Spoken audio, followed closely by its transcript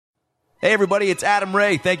Hey, everybody, it's Adam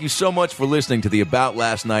Ray. Thank you so much for listening to the About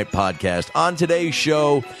Last Night podcast. On today's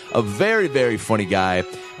show, a very, very funny guy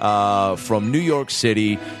from New York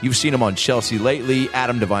City. You've seen him on Chelsea lately,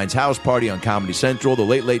 Adam Devine's House Party on Comedy Central, The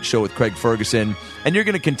Late Late Show with Craig Ferguson. And you're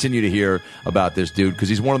going to continue to hear about this dude because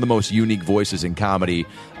he's one of the most unique voices in comedy.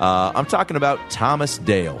 I'm talking about Thomas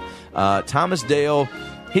Dale. Thomas Dale...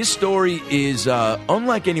 His story is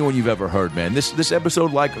unlike anyone you've ever heard, man. This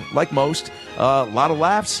episode, like most, a lot of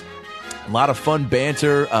laughs, a lot of fun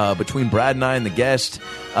banter between Brad and I and the guest.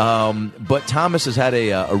 But Thomas has had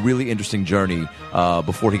a really interesting journey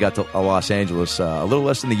before he got to Los Angeles a little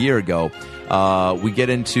less than a year ago. We get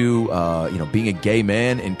into being a gay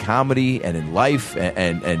man in comedy and in life,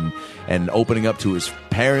 and opening up to his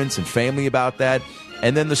parents and family about that,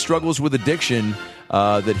 and then the struggles with addiction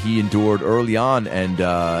that he endured early on,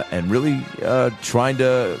 and really trying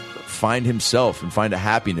to find himself and find a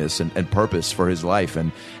happiness and purpose for his life.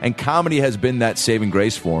 And comedy has been that saving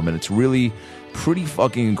grace for him, and it's really pretty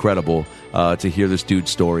fucking incredible to hear this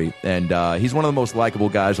dude's story. And he's one of the most likable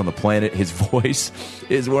guys on the planet. His voice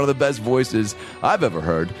is one of the best voices I've ever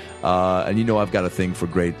heard. And you know I've got a thing for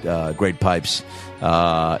great pipes.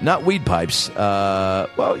 Not weed pipes.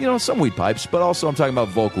 Some weed pipes, but also I'm talking about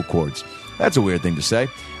vocal cords. That's a weird thing to say.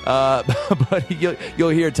 But you'll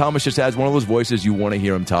hear Thomas just has one of those voices you want to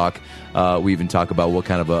hear him talk. We even talk about what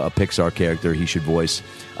kind of a Pixar character he should voice.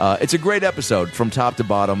 It's a great episode from top to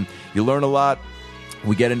bottom. You learn a lot.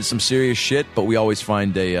 We get into some serious shit, but we always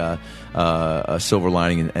find a silver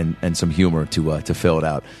lining and some humor to fill it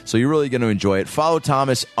out. So you're really going to enjoy it. Follow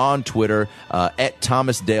Thomas on Twitter at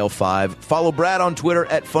ThomasDale5. Follow Brad on Twitter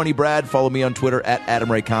at FunnyBrad. Follow me on Twitter at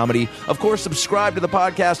AdamRayComedy. Of course, subscribe to the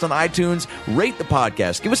podcast on iTunes. Rate the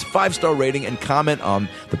podcast. Give us a 5-star rating and comment on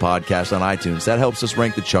the podcast on iTunes. That helps us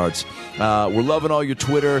rank the charts. We're loving all your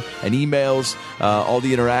Twitter and emails. All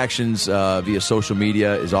the interactions via social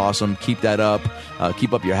media is awesome. Keep that up.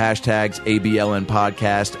 Keep up your hashtags, ABLN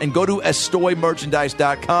Podcast. And go to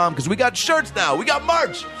estoymerchandise.com because we got shirts now. We got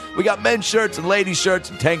merch. We got men's shirts and ladies' shirts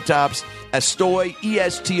and tank tops. Estoy,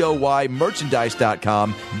 ESTOY,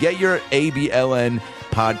 merchandise.com. Get your ABLN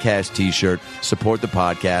Podcast t-shirt. Support the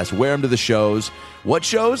podcast. Wear them to the shows. What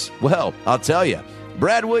shows? Well, I'll tell you.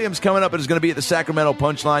 Brad Williams coming up and is going to be at the Sacramento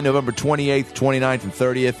Punchline November 28th, 29th, and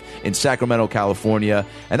 30th in Sacramento, California.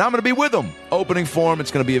 And I'm going to be with him, opening for him. It's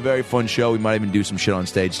going to be a very fun show. We might even do some shit on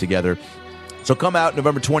stage together. So come out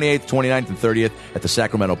November 28th, 29th, and 30th at the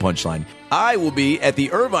Sacramento Punchline. I will be at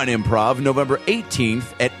the Irvine Improv November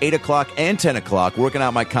 18th at 8 o'clock and 10 o'clock, working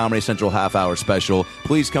out my Comedy Central half-hour special.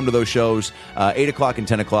 Please come to those shows, 8 o'clock and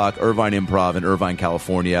 10 o'clock, Irvine Improv in Irvine,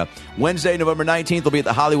 California. Wednesday, November 19th, I'll be at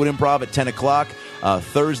the Hollywood Improv at 10 o'clock.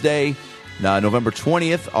 Thursday, November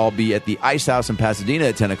 20th, I'll be at the Ice House in Pasadena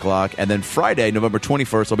at 10 o'clock. And then Friday, November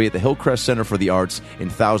 21st, I'll be at the Hillcrest Center for the Arts in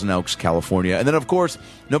Thousand Oaks, California. And then, of course,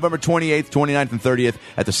 November 28th, 29th, and 30th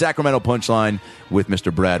at the Sacramento Punchline with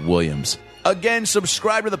Mr. Brad Williams. Again,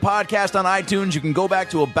 subscribe to the podcast on iTunes. You can go back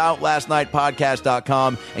to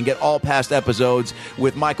aboutlastnightpodcast.com and get all past episodes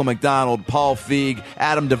with Michael McDonald, Paul Feig,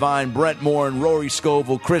 Adam Devine, Brent Moore, and Rory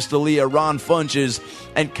Scovel, Chris D'Elia, Ron Funches.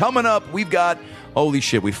 And coming up, we've got... Holy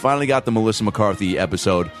shit, we finally got the Melissa McCarthy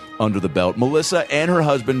episode under the belt. Melissa and her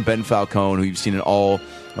husband, Ben Falcone, who you've seen in all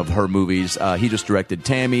of her movies. He just directed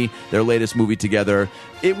Tammy, their latest movie together.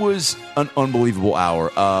 It was an unbelievable hour.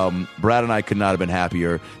 Brad and I could not have been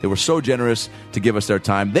happier. They were so generous to give us their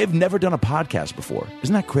time. They've never done a podcast before.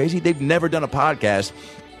 Isn't that crazy? They've never done a podcast.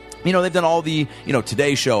 You know, they've done all the,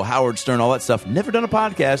 Today Show, Howard Stern, all that stuff. Never done a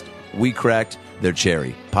podcast. We cracked their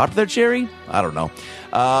cherry. Popped their cherry? I don't know.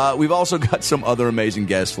 We've also got some other amazing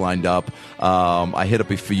guests lined up. I hit up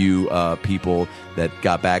a few people that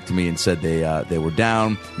got back to me and said they were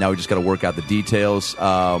down. Now we just got to work out the details.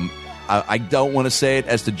 I don't want to say it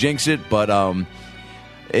as to jinx it, but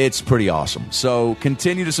it's pretty awesome. So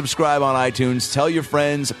continue to subscribe on iTunes. Tell your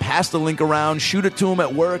friends. Pass the link around. Shoot it to them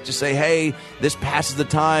at work. Just say, hey, this passes the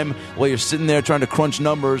time while you're sitting there trying to crunch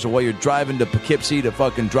numbers or while you're driving to Poughkeepsie to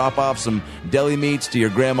fucking drop off some deli meats to your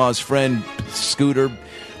grandma's friend, Scooter,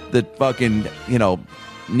 that fucking,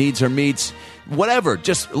 needs her meats. Whatever.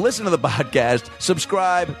 Just listen to the podcast.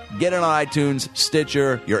 Subscribe. Get it on iTunes,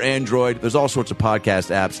 Stitcher, your Android. There's all sorts of podcast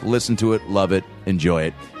apps. Listen to it. Love it. Enjoy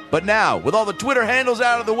it. But now, with all the Twitter handles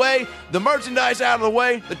out of the way, the merchandise out of the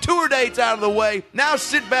way, the tour dates out of the way, now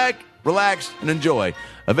sit back, relax, and enjoy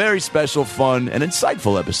a very special, fun, and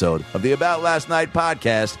insightful episode of the About Last Night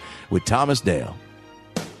podcast with Thomas Dale.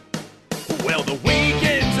 Well, the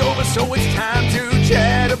weekend's over, so it's time to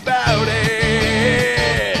chat about it.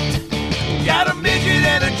 Got a midget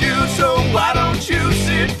and a Jew, so why don't you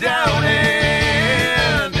sit down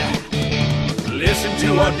and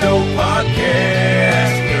to our dope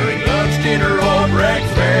podcast during lunch, dinner, or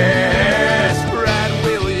breakfast. Brad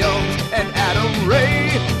Williams and Adam Ray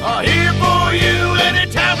are here for you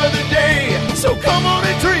any time of the day. So come on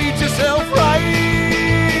and treat yourself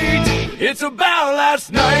right. It's About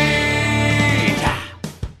Last Night.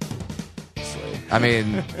 I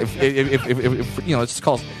mean, if you know, let's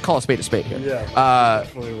call a spade here. Yeah.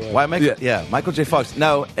 Why Michael J. Fox.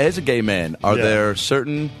 Now, as a gay man, are there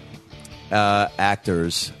certain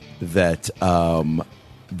actors that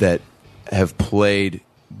that have played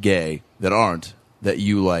gay that aren't that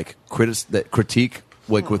you like critique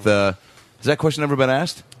like with has that question ever been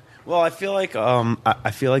asked? Well, I feel like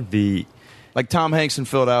the. Like Tom Hanks in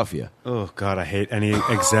Philadelphia. Oh God, I hate any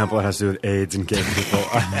example that has to do with AIDS and gay people.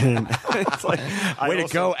 I mean, it's like way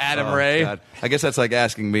to go, Adam Ray. God. I guess that's like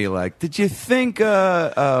asking me, like, did you think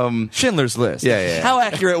Schindler's List? Yeah. How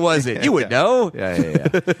accurate was it? You would know.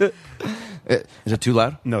 Yeah. Is it too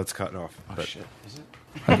loud? No, it's cutting off. Oh shit! Is it?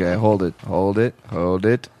 Okay, hold it. There you go.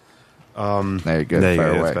 There you Fire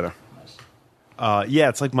go. away. That's better. Yeah,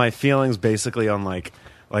 it's like my feelings basically on like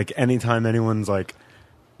anytime anyone's like.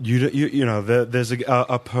 You know, there's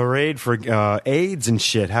a parade for AIDS and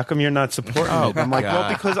shit. How come you're not supporting it? I'm like, well,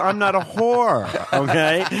 because I'm not a whore,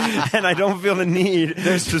 okay? And I don't feel the need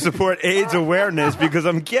to support AIDS awareness because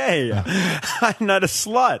I'm gay. I'm not a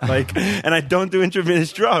slut, like, and I don't do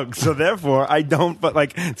intravenous drugs, so therefore I don't. But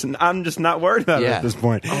like, I'm just not worried about it at this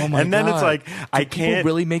point. Oh my and then God. it's like I can't people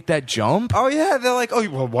really make that jump. Oh yeah, they're like, oh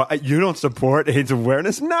well, what, you don't support AIDS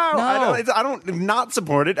awareness? No. I don't not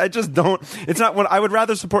support it. I just don't. It's not what I would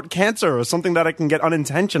rather support cancer or something that I can get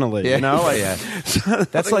unintentionally. You know, like,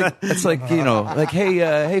 that's like you know, like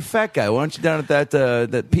hey fat guy, why aren't you down at that they're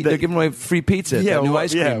giving away free pizza at that new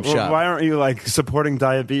ice cream shop? Why aren't you like supporting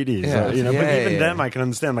diabetes? You know, but even them I can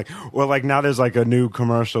understand. Like, well, like now there's like a new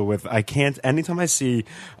commercial with I can't. Anytime I see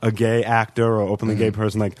a gay actor or openly gay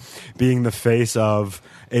person like being the face of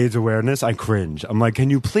AIDS awareness, I cringe. I'm like, can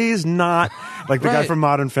you please not? Like the guy from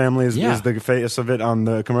Modern Family is the face of it on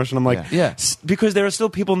the commercial. I'm like, because there are still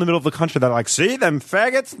people in the middle of the country that are like, see them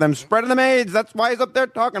faggots, them spreading them AIDS. That's why he's up there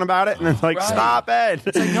talking about it. And it's like, stop it.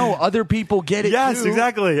 It's like, no, other people get it. Yes, too.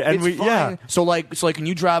 exactly. And it's fine. So like when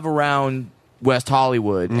you drive around West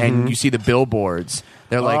Hollywood and you see the billboards.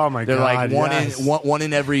 They're like, oh my God, one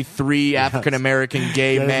in every 3 African American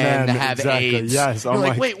gay men have AIDS. Yes, you're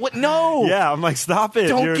like, wait, what? No. Yeah, I'm like, stop it.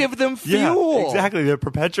 Don't give them fuel. Yeah, exactly. They're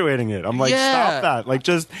perpetuating it. I'm like, stop that. Like,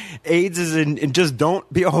 just AIDS is in. Just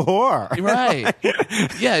don't be a whore. Right.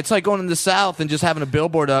 Yeah, it's like going in the South and just having a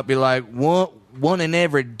billboard up, be like, one in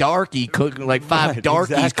every darky, like 5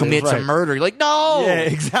 darkies commits a murder. You're like, no. Yeah,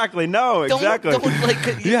 exactly. No, exactly.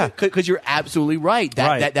 Don't because you're absolutely right.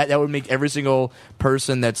 That would make every single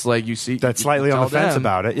person that's like you see that's slightly on the fence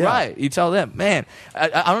about it. Yeah. Right. You tell them, man.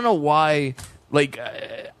 I don't know why. Like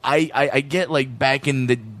I get like back in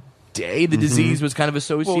the day the disease was kind of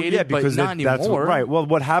associated, but not anymore. Right. Well,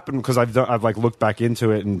 what happened? Because I've like looked back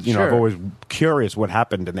into it, and you know, I've always curious what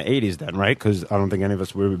happened in the 80s then, right? Because I don't think any of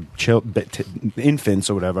us were infants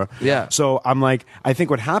or whatever. Yeah. So I'm like, I think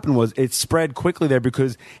what happened was it spread quickly there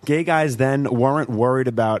because gay guys then weren't worried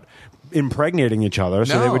about impregnating each other,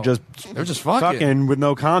 so they were just fucking with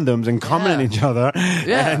no condoms and coming at each other,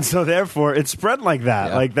 and so therefore it spread like that.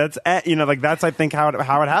 Yeah. Like that's that's I think how it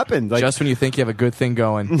happened. Like, just when you think you have a good thing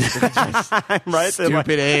going, right? Stupid like,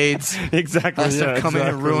 AIDS, exactly. Come in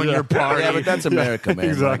and ruin your party. Yeah, but that's America, man.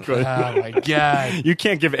 Exactly. Like, oh my God, you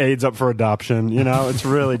can't give AIDS up for adoption. You know, it's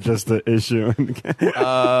really just the issue.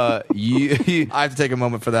 I have to take a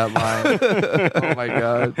moment for that line. Oh my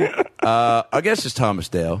God. I guess it's Thomas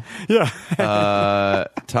Dale. Yeah.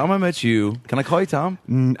 Tom, I met you. Can I call you Tom?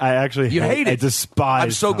 I actually hate it. I despise. I'm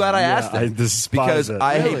so glad I asked it. I despise because it.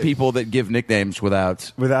 I hate people that give nicknames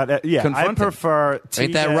without. I prefer.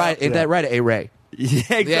 Ain't that right? Ain't that right, A. Ray?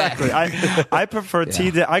 Yeah, exactly. Yeah. I prefer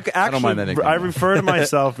T. I don't mind that nickname. I refer to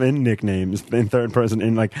myself in nicknames in third person.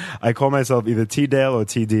 In like, I call myself either T. Dale or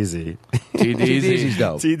T. DZ. T. DZ's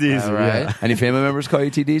dope. T. DZ. Right. Yeah. Any family members call you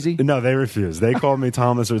T. DZ? No, they refuse. They call me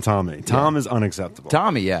Thomas or Tommy. Tom is unacceptable.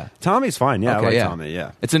 Tommy, yeah. Tommy's fine. Yeah, okay, I like Tommy.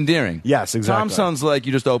 Yeah, it's endearing. Yes, exactly. Tom sounds like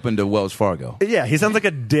you just opened a Wells Fargo. Yeah, he sounds like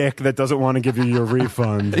a dick that doesn't want to give you your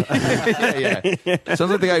refund. yeah.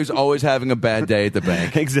 Sounds like the guy who's always having a bad day at the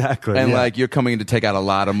bank. Exactly. And like you're coming in to take out a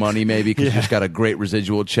lot of money maybe because you just got a great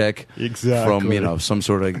residual check from some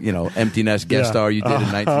sort of empty nest guest star you did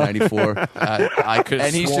in 1994. I could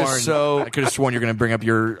have sworn. I could have sworn you're going to bring up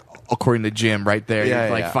your according to Jim right there. Yeah,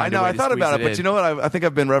 like, find I know. a way I to thought about it, in. but you know what? I think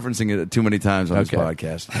I've been referencing it too many times on this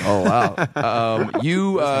podcast. Oh wow.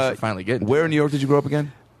 You finally getting. Where in New York did you grow up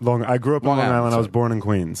again? I grew up on Long Island. I was born in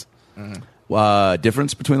Queens. Mm-hmm.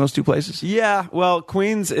 difference between those two places? Yeah, well,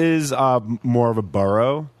 Queens is more of a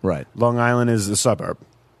borough. Right. Long Island is a suburb.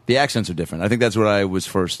 The accents are different. I think that's what I was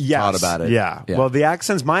first taught about it. Yeah. Well, the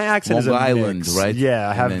accents, my accent is a Island, mix. right? Yeah,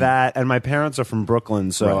 I have that, and my parents are from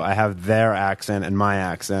Brooklyn, so I have their accent and my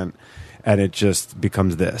accent, and it just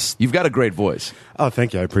becomes this. You've got a great voice. Oh,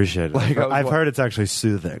 thank you. I appreciate it. I've heard it's actually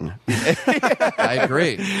soothing. I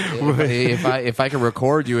agree. If I could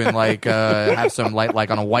record you and have some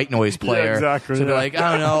like on a white noise player, exactly. So be like,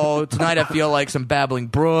 I don't know, tonight I feel like some babbling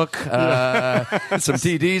brook, some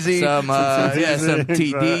TDZ, some TDZ,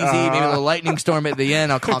 maybe a little lightning storm at the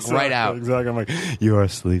end. I'll conk right out. Exactly. I'm like, you are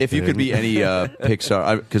sleeping. If you could be any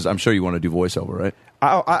Pixar, because I'm sure you want to do voiceover, right?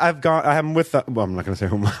 I'm with. Well, I'm not going to say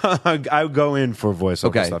whom. I would go in for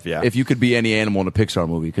voiceover stuff. Yeah. If you could be any animal in a Pixar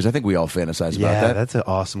movie, because I think we all fantasize about that. Yeah, that's an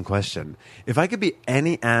awesome question. If I could be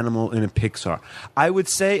any animal in a Pixar, I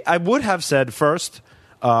would have said first,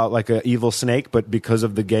 like an evil snake, but because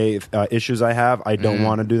of the gay issues I have, I don't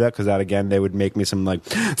want to do that because that again they would make me some like.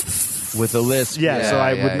 With a list, so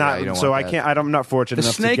I would not. So I can't. I'm not fortunate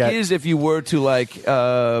enough to get. The snake is, if you were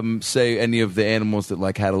to say any of the animals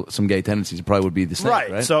that had some gay tendencies, it probably would be the snake,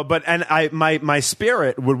 right? So, my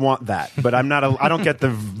spirit would want that, but I'm not. I don't get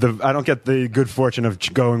the good fortune of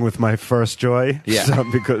going with my first joy. Yeah. So,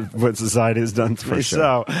 because what society has done to me. Sure.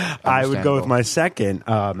 So I would go with my second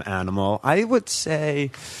animal. I would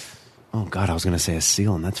say. Oh, God, I was going to say a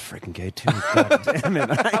seal, and that's freaking gay, too. God damn it.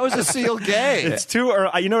 How is a seal gay? It's too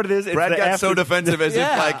early. You know what it is? It's Brad got so defensive as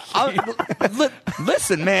if,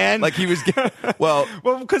 listen, man. like he was... Well,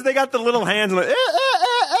 because they got the little hands. Like,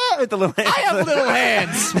 with the little hands. I have little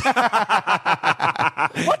hands.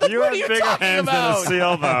 What are you bigger talking hands about? than a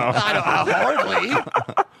seal, though. Hardly.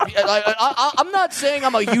 I'm not saying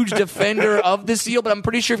I'm a huge defender of the seal, but I'm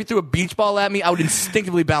pretty sure if you threw a beach ball at me, I would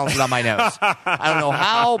instinctively balance it on my nose. I don't know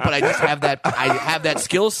how, but I just have that. I have that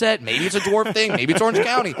skill set. Maybe it's a dwarf thing. Maybe it's Orange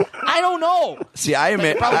County. I don't know. See, I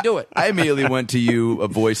probably do it. I immediately went to you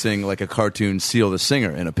voicing like a cartoon Seal the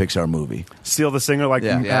Singer in a Pixar movie. Seal the Singer, like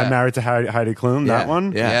Married to Heidi Klum, that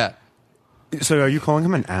one? Yeah. So are you calling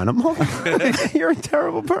him an animal? You're a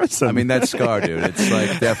terrible person. I mean, that's Scar, dude. It's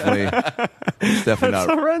like definitely that's not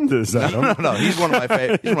horrendous. Adam. No. He's one of my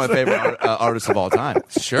favorite artists of all time.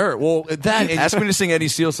 Sure. Well, ask me to sing any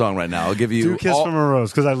Seal song right now. I'll give you. Do Kiss from a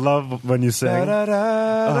Rose because I love when you sing. Oh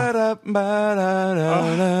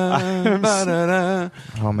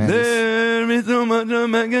man, there is so much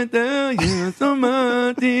I can tell you, so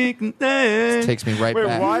much you can say. This takes me right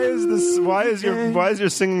back. Why is this? Why is your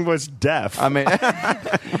singing voice deaf? I mean, I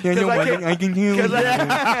don't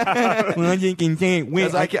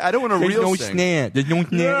want to real sing. There's no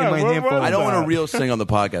snare in my headphones. I don't want to real sing on the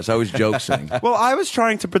podcast. I always joke sing. Well, I was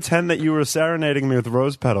trying to pretend that you were serenading me with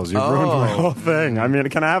rose petals. You ruined my whole thing. I mean,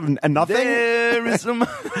 can I have nothing? There is some.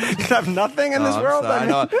 Can I have nothing in this world?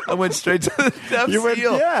 I went straight to the Deaf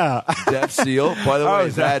Seal. Deaf Seal. By the way,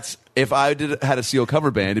 that's if I had a Seal cover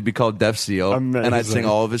band, it'd be called Deaf Seal, Amazing. And I'd sing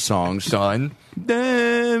all of his songs. Done.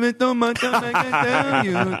 Damn it, so much I can tell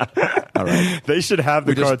you. All right. They should have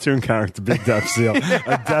the cartoon character be Deaf Seal.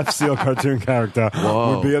 A Deaf Seal cartoon character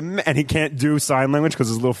would be and he can't do sign language because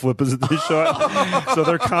his little flippers are too short. So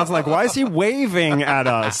they're constantly like, why is he waving at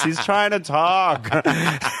us? He's trying to talk. You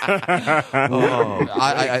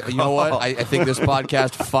know what? I think this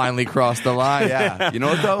podcast finally crossed the line. Yeah. You know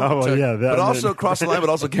what, though? But also crossed the line, but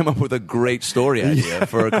also came up with a great story idea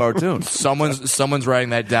for a cartoon. Someone's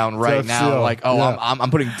writing that down right Deaf now. Seal. Like,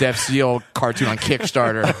 I'm putting Deaf Seal cartoon on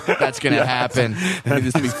Kickstarter. That's gonna happen. I need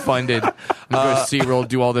this to be funded. I'm gonna go to SeaWorld,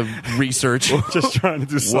 do all the research. Just trying to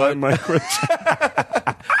do sign language.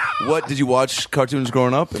 What did you watch cartoons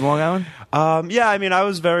growing up in Long Island? I mean, I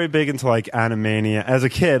was very big into like Animaniacs as a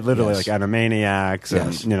kid. Literally, like Animaniacs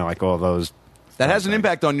and like all those. That has an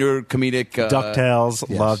impact on your comedic... DuckTales.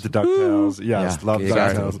 Yes. Loved DuckTales. Yes, loved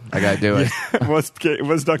DuckTales. I got to do it. Was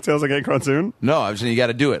DuckTales a gay cartoon? No, I was saying you got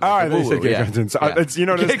to do it. All right, they said gay cartoon. So it's, you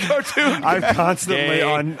know what it is? Gay cartoon. I'm constantly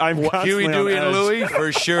on... Huey, Dewey, and Louie?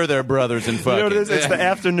 For sure they're brothers and fucking... You know what it is? It's the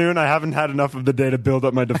afternoon. I haven't had enough of the day to build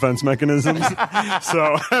up my defense mechanisms.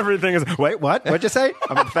 So everything is... Wait, what? What'd you say?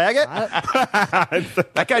 I'm a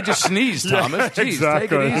faggot? That guy just sneezed, Thomas. Jeez, exactly.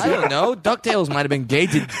 take it easy. I don't know. DuckTales might have been gay.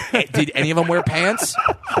 Did any of them wear pants?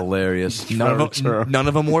 Hilarious. None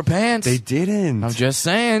of them wore pants. They didn't. I'm just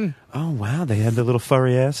saying. Oh, wow. They had their little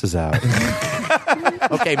furry asses out.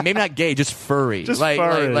 Okay, maybe not gay, just furry. Just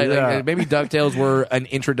furry, like maybe DuckTales were an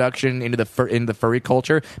introduction into the furry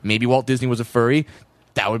culture. Maybe Walt Disney was a furry.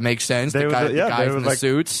 That would make sense. They The were guys they were in the like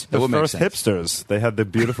suits. The would make first sense. hipsters. They had the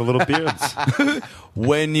beautiful little beards.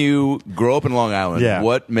 When you grow up in Long Island, Yeah.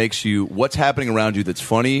 what's happening around you that's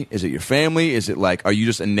funny? Is it your family? Is it like, are you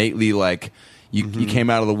just innately like, you came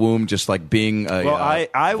out of the womb just like being a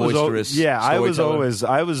I was boisterous I was storyteller?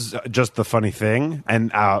 I was just the funny thing, and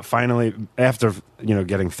finally, after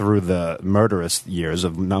getting through the murderous years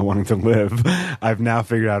of not wanting to live, I've now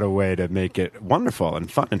figured out a way to make it wonderful and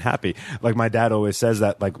fun and happy. Like my dad always says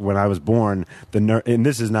that, like when I was born, and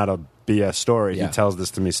this is not a BS story. Yeah. He tells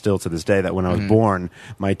this to me still to this day, that when I was born,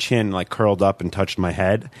 my chin like curled up and touched my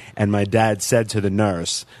head, and my dad said to the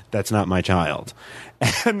nurse, "That's not my child."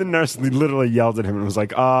 And the nurse literally yelled at him and was like,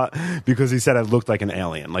 because he said I looked like an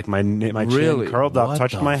alien. Like my Really? chin curled up, What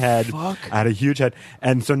touched the my head. fuck? I had a huge head.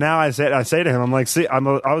 And so now I say to him, I'm like, see, I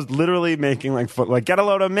was literally making like get a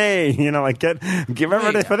load of me, like get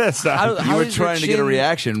ready for this stuff. You were does your trying to get a chin-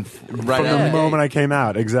 reaction right From out. the Yeah. moment I came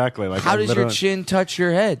out, exactly. Like How I does your literally- chin touch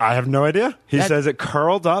your head? I have no idea. He That- says it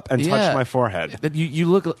curled up and touched my forehead. That you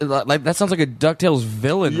look like that sounds like a DuckTales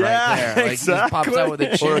villain Yeah, right there. Like, he pops out with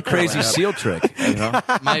a chin Or a crazy curling up. seal trick. You know?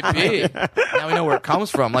 Might be. Now we know where it comes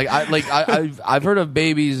from. I've heard of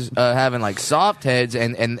babies having like soft heads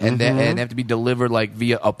and they have to be delivered like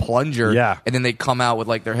via a plunger. Yeah. And then they come out with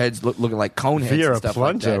like their heads looking like cone heads Via and a stuff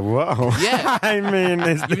plunger. like that. Whoa. Yeah. I mean,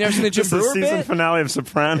 You've never seen the Jim this is the Brewer season bit? finale of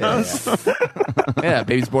Sopranos. Yeah,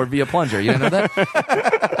 baby's born via plunger. You didn't know that?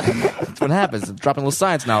 That's what happens. I'm dropping a little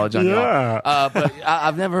science knowledge on you. Yeah. But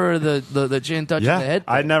I've never heard of the chin touching the head.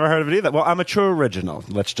 I'd never heard of it either. Well, I'm a true original.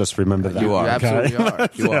 Let's just remember that. You are. You absolutely are.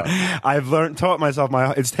 You are. I've taught myself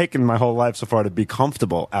it's taken my whole life so far to be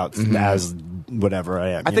comfortable out as whatever I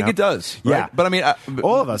am. I think it does. Right? Yeah. But I mean,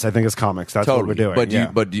 All of us, I think, as comics, that's totally. what we're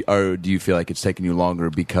doing. But yeah. do you feel like it's taken you longer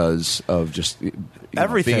because of just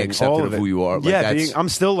Everything, being accepted all of it. who you are? Like, Yeah, that's, I'm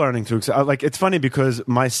still learning to accept. Like, it's funny because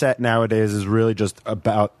my set nowadays is really just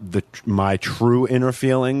about my true inner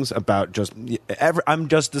feelings. About just I'm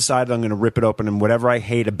just decided I'm going to rip it open, and whatever I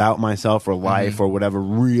hate about myself or life or whatever,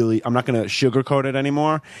 really, I'm not going to sugarcoat it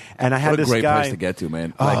anymore. And I had what a this great guy. place to get to,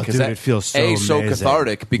 man. Oh, 'cause dude, it feels so so amazing.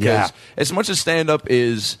 cathartic because Yeah. as much as stand up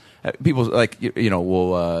is. People like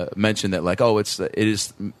will mention that like it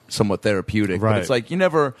is somewhat therapeutic, Right. but it's like I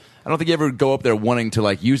don't think you ever go up there wanting to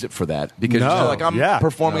like use it for that because No. you're like I'm Yeah.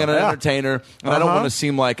 performing No. at an Yeah. entertainer and I don't want to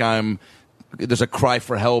seem like there's a cry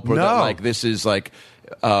for help or that No. like this is like.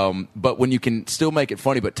 But when you can still make it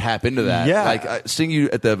funny, but tap into that, Yeah. like seeing you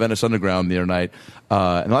at the Venice Underground the other night,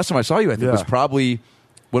 and the last time I saw you, I think Yeah. was probably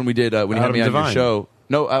when we did when you had Adam me on your Devine. show.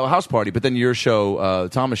 No, house party, but then your show,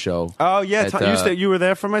 Thomas show. Oh yeah, at, you were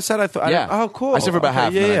there for my set. I thought. Yeah. Oh, cool. I said for about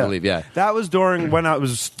half, yeah, I believe, yeah. That was during when I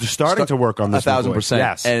was starting to work on this. 1,000%.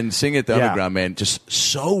 Yes. And singing at the Yeah. Underground, man, just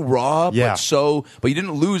so raw, Yeah. but you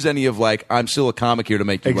didn't lose any of like, I'm still a comic here to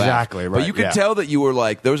make you laugh. Exactly, But right, you could yeah. tell that you were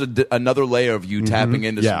like, there was another layer of you tapping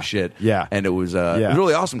into Yeah. some shit. Yeah. And it was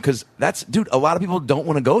really awesome because dude, a lot of people don't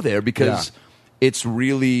want to go there because it's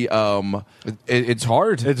really, It's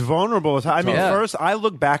hard. It's vulnerable. I mean, Yeah. first I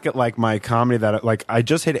look back at like my comedy that like I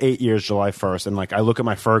just hit 8 years July 1st, and like I look at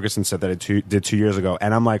my Ferguson set that I did 2 years ago,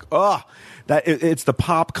 and I'm like, oh, it's the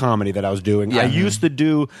pop comedy that I was doing. Yeah. I used to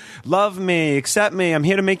do love me, accept me, I'm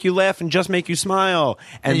here to make you laugh and just make you smile,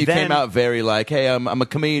 and you then came out very like, hey, I'm a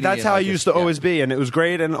comedian. that's how I like, used to always be, and it was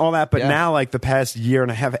great and all that. But Yeah. now, like the past year and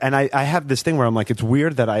a half, and I have this thing where I'm like, it's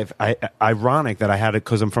weird that ironic that I had it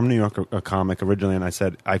because I'm from New York, a comic originally, and I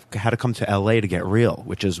said I had to come to LA to get real,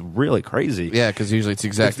 which is really crazy. Yeah, because usually it's the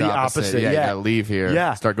exact It's the opposite, Yeah, you yeah. gotta leave here.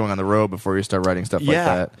 Yeah. Start going on the road before you start writing stuff like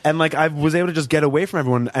that. And like I was able to just get away from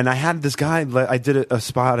everyone, and I had this guy. I did a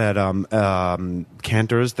spot at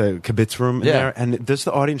Cantor's, the Kibitz room in Yeah. there, and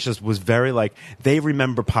the audience just was very like they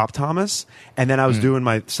remember Pop Thomas, and then I was doing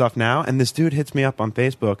my stuff now, and this dude hits me up on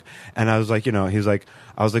Facebook, and I was like, he was like.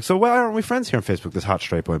 I was like, so why aren't we friends here on Facebook? This hot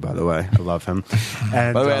straight boy, by the way, I love him.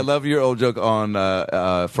 And, By the way, I love your old joke on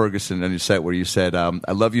Ferguson and your set where you said,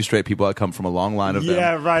 I love you straight people. I come from a long line of them.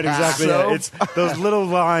 yeah, right, exactly. So- yeah. It's those little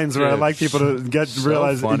lines where I Dude, like people to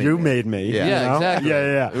realize funny, you man. made me. Yeah. you Yeah, know?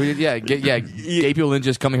 exactly. Yeah. Gay people didn't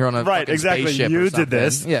just come here on a Right, fucking exactly. spaceship or You did something.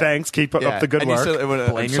 this. Yeah. Thanks. Keep Yeah. up the good and you work. still- Blame I'm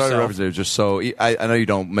sorry to yourself. reference it. It was just so. I know you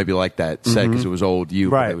don't maybe like that set because it was old you,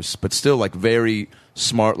 Right. but still like very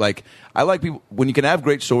smart. Like I like people when you can have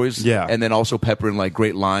great stories, Yeah. and then also pepper in like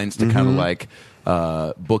great lines to kind of like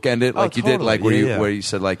bookend it, like you did, totally. like where Yeah. where you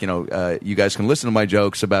said like you guys can listen to my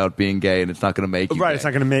jokes about being gay and it's not going to make you Right, gay. it's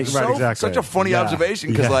not gonna make- right, So- exactly. Such a funny Yeah.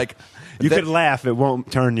 observation because Yeah. like You that- could laugh; it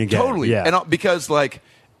won't turn you gay. Totally. Yeah. And because like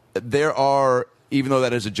there are, even though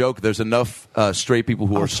that is a joke, there's enough straight people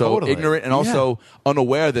who are so totally. ignorant and also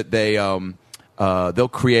unaware that they they'll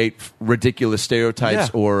create ridiculous stereotypes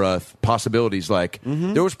Yeah. or possibilities. Like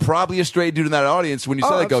there was probably a straight dude in that audience when you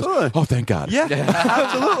said that goes, absolutely. "Oh, thank God." Yeah,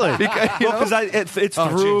 absolutely. Because it's Oh,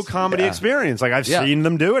 through jeez. comedy Yeah. experience. Like I've Yeah. seen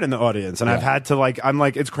them do it in the audience, and I've had to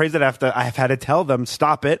it's crazy that I've had to tell them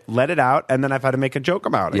stop it, let it out, and then I've had to make a joke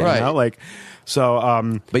about it. Yeah. You Right. know, like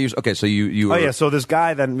so. But so you Oh were, yeah, so this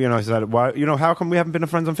guy then he said, "Why? How come we haven't been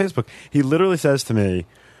friends on Facebook?" He literally says to me,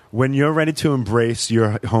 "When you're ready to embrace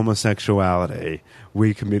your homosexuality,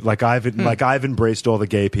 we can be like I've embraced all the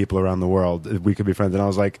gay people around the world. We could be friends." And I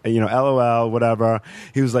was like, LOL, whatever.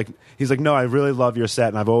 He's like, "No, I really love your set,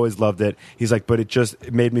 and I've always loved it." He's like, "But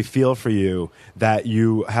it made me feel for you that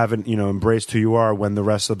you haven't embraced who you are when the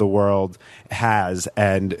rest of the world has."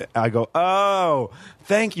 And I go, "Oh,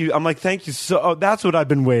 thank you." I'm like, "Thank you." So that's what I've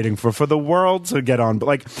been waiting for the world to get on. But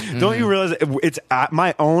like, don't you realize it's at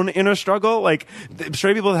my own inner struggle? Like,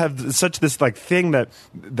 straight people have such this like thing that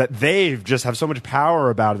they just have so much power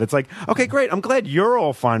about it. It's like, okay, great. I'm glad you're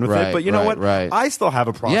all fine with it, Right, but you know right, what? right. I still have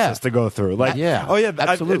a process to go through. Like, Yeah, oh yeah,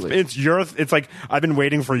 absolutely. it's like I've been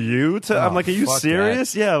waiting for you to. I'm like, are you fuck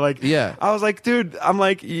serious? Yeah, like, Yeah. I was like, dude, I'm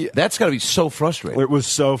like. that's got to be so frustrating. It was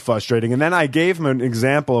so frustrating. And then I gave him an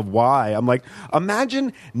example of why. I'm like,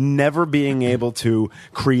 imagine never being able to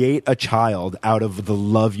create a child out of the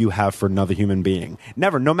love you have for another human being.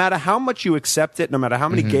 Never. No matter how much you accept it, no matter how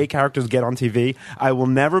many gay characters get on TV, I will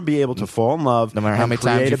never be able to fall in love. No matter how and many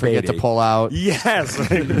times create you a forget to baby. pull out. Yes,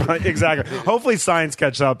 exactly. Hopefully science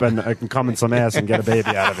catch up and I can come in some ass and get a baby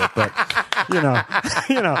out of it. But,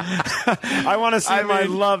 I want to see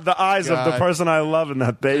the eyes of the God. person I love in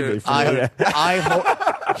that baby. For me. I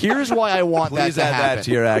hope. Here's why I want Please that to add happen. that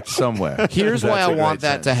to your act somewhere. Here's why That's I a want great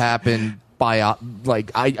that to sentence. happen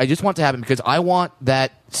I just want to happen because I want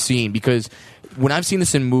that scene because when I've seen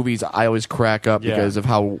this in movies, I always crack up Yeah. because of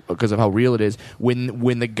how real it is.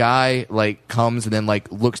 When the guy like comes and then like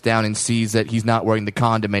looks down and sees that he's not wearing the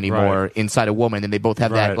condom anymore Right. inside a woman, and they both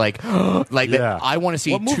have that Right. like Yeah. that. I want to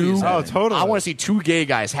see What movie two. is that? Oh, totally. I want to see two gay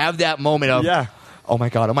guys have that moment of Yeah. oh my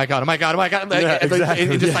god, oh my god, oh my god, oh my god, like, Yeah, and exactly.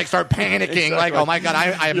 just Yeah. like start panicking, like oh my god,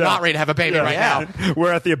 I am Yeah. not ready to have a baby right now.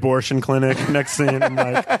 We're at the abortion clinic. Next scene, I'm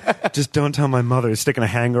like, just don't tell my mother. He's sticking a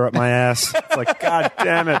hanger up my ass. It's like, God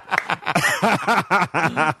damn it.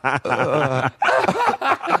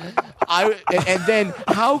 And then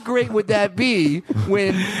how great would that be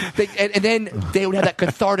when and then they would have that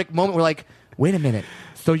cathartic moment where like, wait a minute.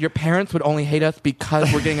 So your parents would only hate us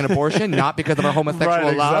because we're getting an abortion, not because of our homosexual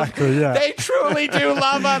Right, love? exactly, yeah. They truly do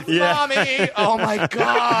love us, Yeah. Mommy. Oh, my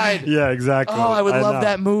God. Yeah, exactly. Oh, I would love know.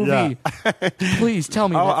 that movie. Yeah. Please tell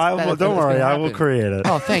me. Don't worry. I will create it.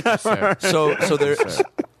 Oh, thank you, sir. So there's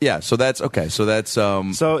so that's okay. So that's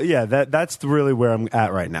So yeah, that's really where I'm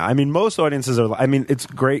at right now. I mean, most audiences are. I mean, it's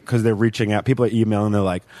great because they're reaching out. People are emailing. They're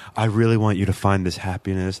like, "I really want you to find this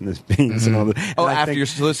happiness and this peace and all that." And I after think your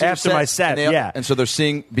solicitor after my set, and and so they're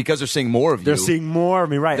seeing more of you. they're seeing more of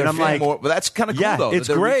me, right? They're And I'm feeling like, more, but that's kind of cool yeah, though. that it's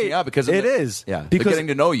they're great. reaching out because It is. Yeah, Because- they're getting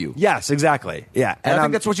to know you. yes, exactly. Yeah, And I I'm-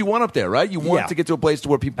 think that's what you want up there, right? You want Yeah. to get to a place to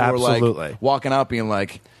where people are Absolutely. like walking out, being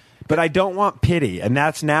like, But I don't want pity, and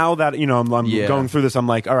that's now that I'm Yeah. going through this. I'm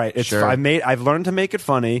like, all right, Sure. I've learned to make it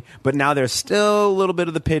funny, but now there's still a little bit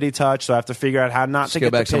of the pity touch, so I have to figure out how not to scale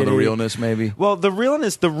get back the some of the pity. realness, maybe. Well, the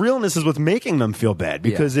realness is what's making them feel bad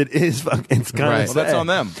because it is. It's kind Right. of Well, that's on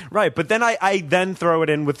them. right? But then I then throw it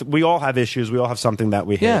in with we all have issues. We all have something that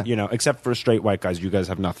we hate. Yeah. Except for straight white guys. You guys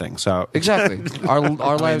have nothing. So Exactly. Our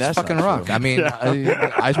lives that's fucking not rock. true. I mean,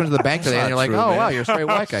 I just went to the bank today, and you're like, true, oh, man. wow, you're a straight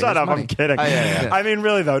white guy. shut Here's up. money. I'm kidding. Yeah. I mean,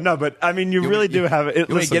 really though. No, but I mean, you really do have it. You want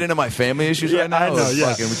to Listen, get into my family issues Yeah, right now? I know, It's yeah.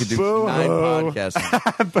 fucking- we could do Boo-hoo. 9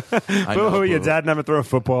 podcasts. I know, boo-hoo, your boo. dad never threw a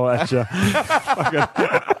football at you.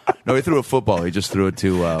 No, he threw a football. He just threw it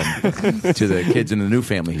to the kids in the new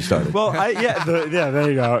family he started. Well, there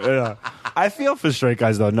you go. Yeah. I feel for straight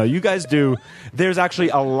guys though. No, you guys do. There's actually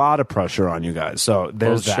a lot of pressure on you guys. So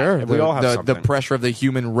there's that. Sure. We all have the something. pressure of the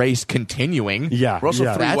human race continuing. Yeah, We're also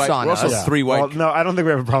yeah. three That's white. on We're also us. three white. Well, no, I don't think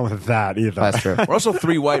we have a problem with that either. That's true. We're also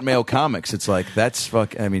 3 white male comics. It's like that's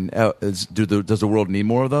fuck. I mean, does the world need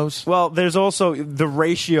more of those? Well, there's also the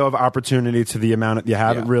ratio of opportunity to the amount you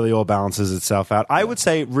have. Yeah. It really all balances itself out. I would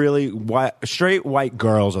say, really, straight white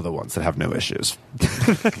girls are the ones that have no issues.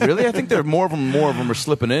 Really, I think there are more of them are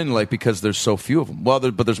slipping in, like because there's so few of them. Well,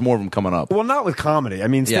 but there's more of them coming up. Well, not with comedy. I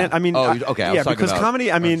mean, Yeah. Okay, I was yeah, talking because about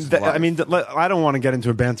comedy. I mean, life. I don't want to get into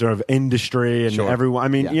a banter of industry and Sure. everyone. I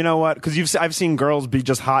mean, Yeah. you know what? Because I've seen girls be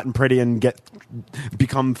just hot and pretty and get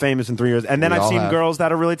become famous in 3 years, and then We I've all seen have. girls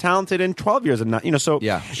that are really talented in 12 years, and not, so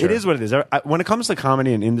Yeah, sure. it is what it is. When it comes to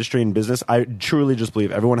comedy and industry and business, I truly just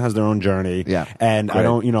believe everyone has their own journey. Yeah. And I Great.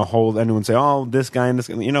 don't hold anyone say, oh, this guy and this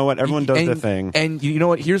guy. You know what? Everyone does their thing. And you know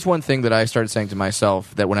what? Here's one thing that I started saying to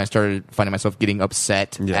myself, that when I started finding myself getting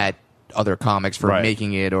upset at other comics for Right.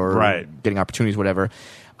 making it or Right. getting opportunities, whatever.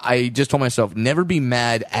 I just told myself, never be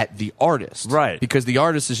mad at the artist. Right. Because the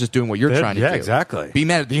artist is just doing what you're trying to do. Yeah, exactly. Be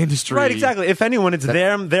mad at the industry. Right, exactly. If anyone, it's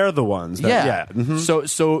them. They're the ones. Yeah. Mhm.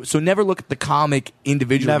 So never look at the comic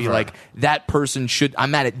individually. Never. Be like, that person should. I'm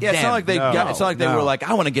mad at Yeah, them. it's not like they. No, It's not like they no. were like,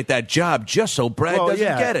 I want to get that job just so Brad Well, doesn't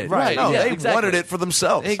yeah, get it. right, No, yeah, they exactly. wanted it for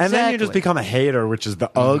themselves. Exactly. And then you just become a hater, which is the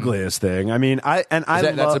ugliest thing. I mean,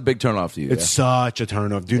 That's a big turnoff to you. It's yeah. such a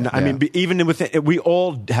turnoff, dude. I Yeah. mean, even within, we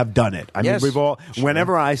all have done it. I mean, Yes. we've all.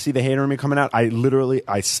 Whenever I see the hater in me coming out, I literally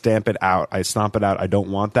stamp it out. I stomp it out. I don't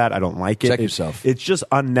want that. I don't like it. Check yourself. It's just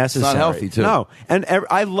unnecessary. It's not healthy, too. No, and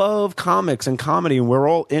I love comics and comedy, and we're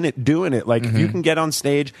all in it doing it. Like if you can get on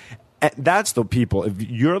stage. And that's the people. If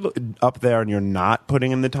you're up there and you're not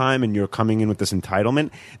putting in the time and you're coming in with this entitlement,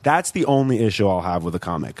 that's the only issue I'll have with a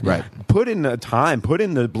comic. Right. Put in the time, put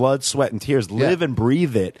in the blood, sweat, and tears. Live and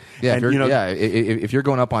breathe it. Yeah, and, if you're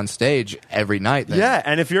going up on stage every night, then yeah,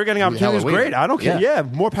 and if you're getting opportunities, Halloween. great. I don't care. Yeah. Yeah,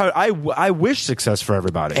 more power. I wish success for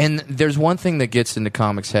everybody. And there's one thing that gets into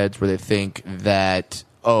comics' heads where they think that,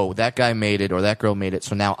 oh, that guy made it or that girl made it,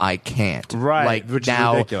 so now I can't. Right, Like which is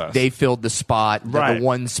now ridiculous. they filled the spot, Right. the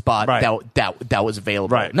one spot Right. that was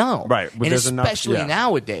available. Right. No, Right. But and there's enough- especially yeah.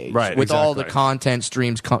 nowadays, Right, with all the exactly. content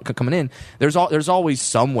streams coming in, there's always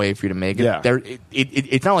some way for you to make it. Yeah.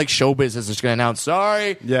 It's not like show business is going to announce,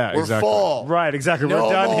 sorry, Yeah, we're exactly. full. Right, exactly. No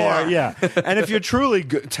We're done more. here. Yeah, and if you're truly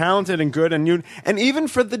good, talented and good, and even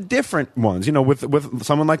for the different ones, with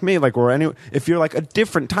someone like me, like if you're like a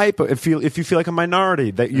different type, if you feel like a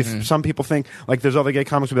minority, that some people think like there's other gay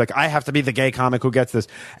comics who be like, I have to be the gay comic who gets this,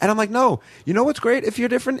 and I'm like, no. You know what's great? If you're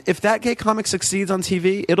different, if that gay comic succeeds on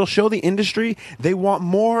TV, it'll show the industry they want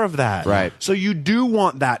more of that. Right. So you do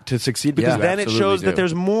want that to succeed because Yeah, then it absolutely shows do. that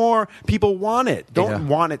there's more people want it. Don't Yeah.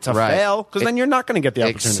 want it to Right. fail because then you're not going to get the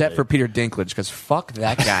opportunity. Except for Peter Dinklage, because fuck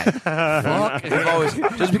that guy. Fuck. We've always,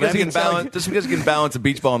 just because he can balance a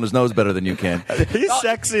beach ball on his nose better than you can. He's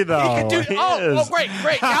sexy though. He can do, He oh, is. great.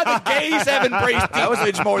 Now the gays have embraced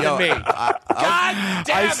Dinklage more than me. God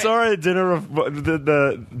damn I it. saw it at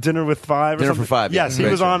the Dinner with Five. Or Dinner something. for Five, Yes, yeah.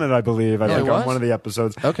 he was Great on it, I believe. I he think on was? one of the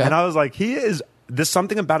episodes. Okay. And I was like, there's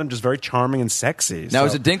something about him just very charming and sexy. Now, So-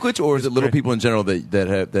 is it Dinklage or is it little great. people in general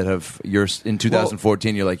that have you're in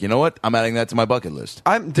 2014? You're like, you know what? I'm adding that to my bucket list.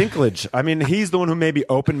 I'm Dinklage. I mean, he's the one who maybe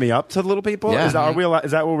opened me up to little people. Yeah. Is that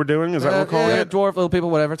what we're doing? Is that what we're calling it? Dwarf, little people,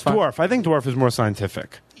 whatever. It's fine. Dwarf. I think dwarf is more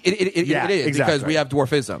scientific. It Yeah, is exactly. because we have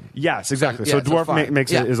dwarfism. Yes, exactly. Yeah, So so dwarf fine.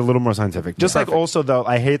 makes Yeah. it is a little more scientific. Just like Perfect. also though,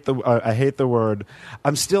 I hate the word.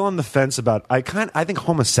 I'm still on the fence about. I think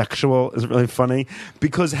homosexual is really funny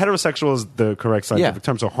because heterosexual is the correct scientific Yeah.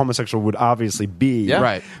 term. So homosexual would obviously be Yeah.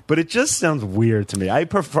 Right. But it just sounds weird to me. I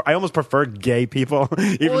almost prefer gay people,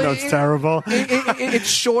 even though it's terrible. It's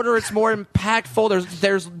shorter. It's more impactful.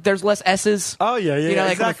 There's less S's. Oh yeah, You know,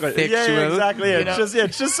 like exactly. thick Yeah, smooth, exactly. Yeah, you know?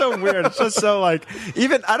 it's just so weird. It's just so like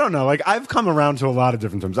even I don't know. Like I've come around to a lot of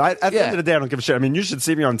different terms. At the Yeah. end of the day, I don't give a shit. I mean, you should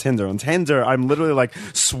see me on Tinder. On Tinder, I'm literally like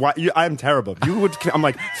I'm terrible. I'm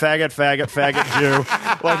like faggot, Jew.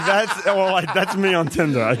 That's me on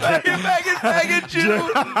Tinder. I can't. Faggot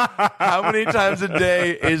Jew. How many times a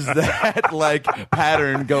day is that like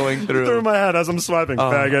pattern going Through my head as I'm swiping,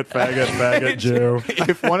 faggot, Jew.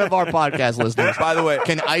 If one of our podcast listeners, By the way,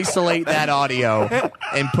 can isolate that audio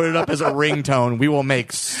and put it up as a ringtone, we will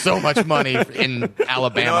make so much money in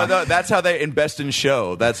Alabama. that's how they invest in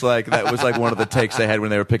show. That was like one of the takes they had when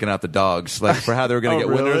they were picking out the dogs, like for how they were going to Oh,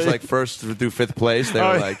 get winners, really? like first through fifth place. They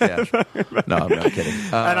were like, yeah. No, I'm not kidding.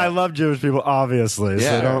 And I love Jewish people, obviously.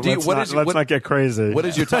 Yeah. So let's not get crazy. What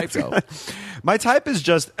is your type though? My type is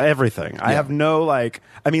just everything. I have no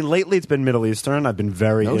lately it's been Middle Eastern. I've been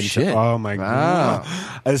very into. shit. Oh my Wow.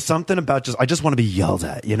 god! There's something about I just want to be yelled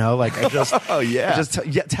at. Like I just. Oh yeah. Just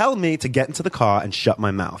tell me to get into the car and shut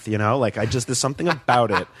my mouth. Like there's something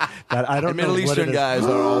about it that I don't And know. Middle what Eastern it is. guys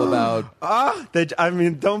are all about.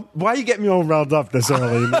 Why you get me all riled up this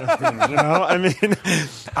early? I mean,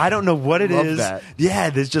 I don't know what it Love is. that. Yeah,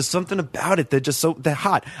 there's just something about it. They're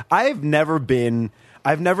hot. I've never been.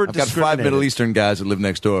 I've never I've got 5 discriminated. Middle Eastern guys that live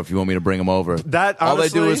next door. If you want me to bring them over, That all they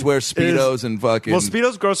do honestly is wear speedos and fucking. Well,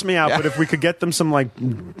 speedos gross me out, but if we could get them some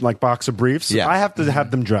like boxer briefs, Yeah. I have to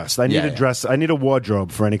have them dressed. I need Yeah, a yeah. dress. I need a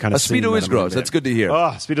wardrobe for any kind A of scene speedo that is I'm gonna gross. be in. That's good to hear.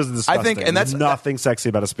 Oh, speedos are disgusting. I think, and that's There's nothing sexy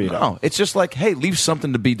about a speedo. no. It's just like, hey, leave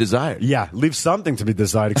something to be desired. Yeah, leave something to be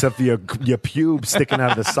desired, except for your pube sticking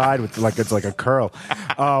out of the side with like it's like a curl.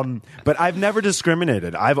 But I've never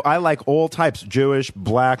discriminated. I like all types: Jewish,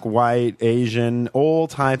 black, white, Asian, all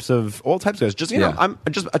types of guys. Just Yeah. I'm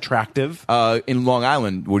just attractive. In Long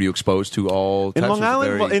Island, were you exposed to all In types Long of Island,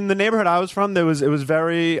 very- well, in the neighborhood I was from, it was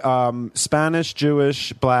very Spanish,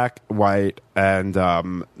 Jewish, black, white, and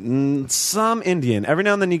some Indian. Every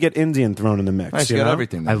now and then you get Indian thrown in the mix. Nice, you got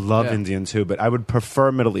everything I then. love Yeah. Indian too, but I would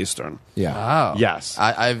prefer Middle Eastern. Yeah. Wow. Yes.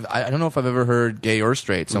 I don't know if I've ever heard gay or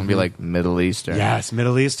straight. Someone be like Middle Eastern. Yes,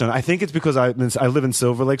 Middle Eastern. I think it's because I live in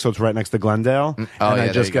Silver Lake, so it's right next to Glendale, Oh, and yeah, I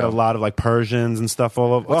there just you get go. a lot of like Persians and stuff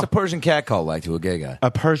all over. What's Oh, a Persian cat call like to a gay guy?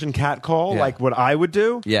 a Persian cat call, Yeah. like what I would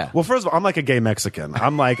do. Yeah. Well, first of all, I'm like a gay Mexican.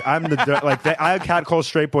 I'm the I cat call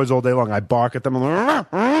straight boys all day long. I bark at them. I'm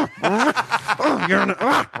like, you're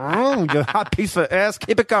you hot piece of ass.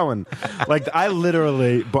 Keep it going. Like I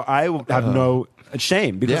literally, but I have no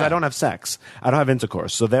shame because Yeah. I don't have sex. I don't have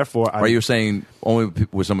intercourse. So therefore, Are you saying only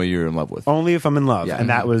with somebody you're in love with? only if I'm in love, Yeah. and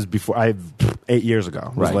that was before 8 years ago.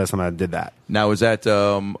 Was Right. the last time I did that. Now, is that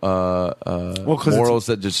 'cause morals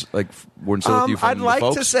that just like were instilled with you from I'd the like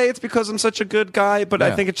folks? to say it's because I'm such a good guy, but I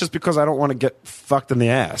Yeah. think it's just because I don't want to get fucked in the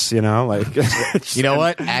ass. You know, like You know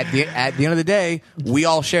what? At the end of the day, we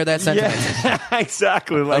all share that sentiment. yeah,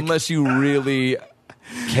 exactly. Like Unless you really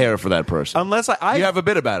care for that person. unless I You have a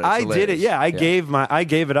bit about it. It's I did it. hilarious. Yeah, I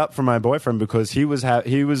gave it up for my boyfriend because he was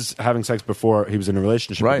having sex before he was in a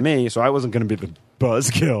relationship Right. with me, so I wasn't going to be the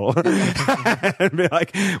buzzkill and be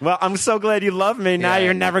like, "Well, I'm so glad you love me. Now Yeah.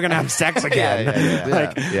 you're never going to have sex again."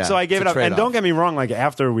 Yeah. Yeah. So I gave It's it a up. And trade-off. don't get me wrong, like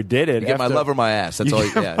after we did it, You get my after- love or my ass. That's all.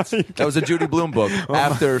 Yeah, that was a Judy Blume book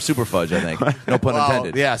after Super Fudge, I think. No pun Well,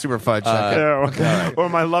 intended. yeah, super fudge. Ew. Or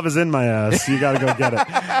my love is in my ass. You gotta go get it.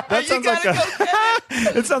 That sounds like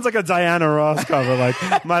it sounds like a Diana Ross cover.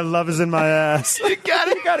 Like my love is in my ass. You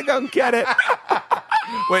gotta go get it.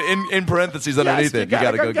 Wait, in parentheses underneath it, you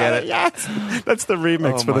gotta go get it. Yes, that's the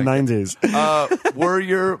remix Oh for the my '90s. Were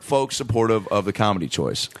your folks supportive of the comedy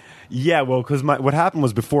choice? Yeah, well, because what happened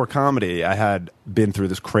was before comedy, I had been through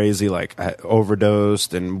this crazy, like, I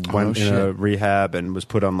overdosed and went in a shit. rehab and was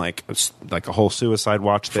put on like a whole suicide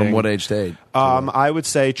watch thing. From what age to age? I would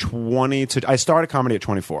say 20 to. I started comedy at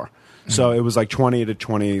 24. So it was like 20 to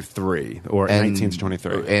 23 or 19 to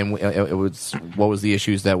 23. And it was what was the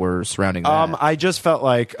issues that were surrounding that? I just felt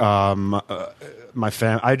like my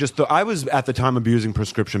I just thought I was at the time abusing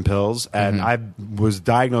prescription pills, and I was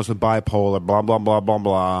diagnosed with bipolar. Blah blah blah blah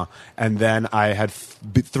blah. And then I had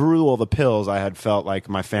through all the pills, I had felt like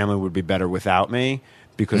my family would be better without me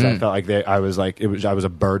because I felt like I was a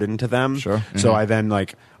burden to them. Sure. So I then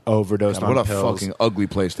like overdosed God, what on a pills. fucking ugly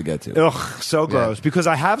place to get to. Ugh, so gross. Because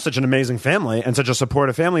I have such an amazing family and such a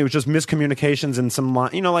supportive family. It was just miscommunications and some,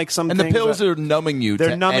 like some And the things pills that- are numbing you. they're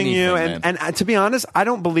to numbing you, anything, man. and to be honest, I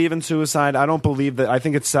don't believe in suicide. I don't believe that. I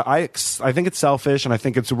think it's I think it's selfish, and I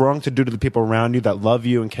think it's wrong to do to the people around you that love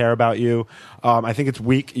you and care about you. I think it's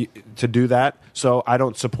weak to do that, so I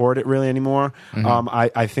don't support it really anymore.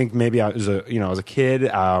 I think maybe as a kid,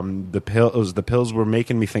 the pills were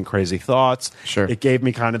making me think crazy thoughts. Sure. It gave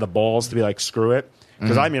me kind of the balls to be like, screw it.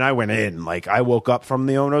 Because I went in, like I woke up from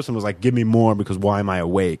the overdose and was like, "Give me more," because why am I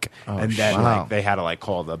awake? And then wow. like they had to like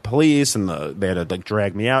call the police and they had to like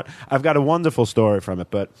drag me out. I've got a wonderful story from it,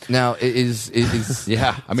 but Now is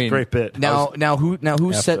Yeah, I mean, great bit. now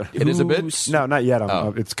who set After. It is a bit? who's- No, not yet.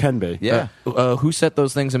 Oh. It can be. Yeah. who set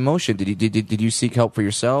those things in motion? Did you seek help for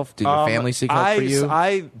yourself? Did your family seek help for you?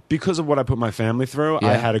 I because of what I put my family through,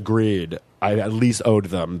 I Yeah. had agreed. I at least owed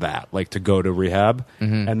them that, like to go to rehab,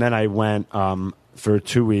 and then I went for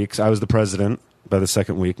 2 weeks. I was the president by the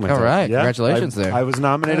second week. All right. Congratulations I, there. I was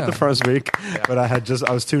nominated Yeah. the first week, but I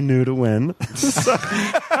was too new to win.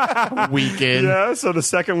 Weekend. Yeah, so the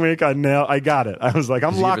second week I got it. I was like,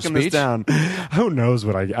 I'm Did you give a locking this speech? down. Who knows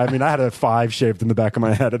what I mean, I had a 5 shaved in the back of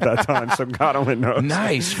my head at that time, so God only knows.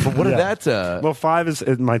 Nice. But what Yeah. did that? Well, 5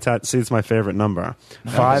 is my see. It's my favorite number.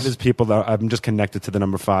 5 is people that I'm just connected to the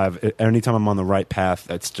number 5. Anytime I'm on the right path,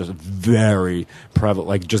 it's just very prevalent,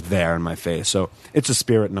 like just there in my face. So it's a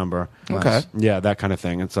spirit number. Okay. Yeah, that kind of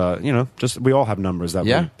thing. It's just we all have numbers that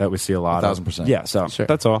we see a lot 1,000%. Yeah, so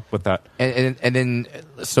that's all with that. And then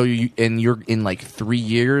so you're in like 3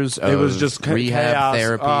 years of it was just rehab chaos.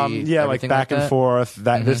 therapy, like back and forth,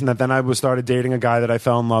 this and that. Then I started dating a guy that I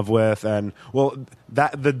fell in love with, and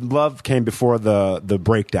that the love came before the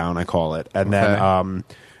breakdown, I call it, and then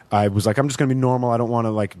I was like, I'm just gonna be normal. I don't want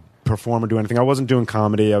to like perform or do anything. I wasn't doing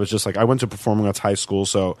comedy. I was just like, I went to performing arts high school,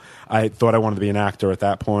 so I thought I wanted to be an actor at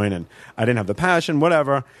that point, and I didn't have the passion,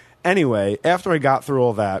 whatever. Anyway, after I got through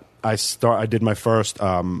all that, I did my first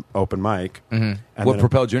open mic. And what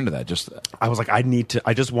propelled you into that? I was like,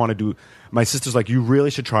 I just want to do. My sister's like, you really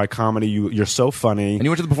should try comedy. You're so funny. And you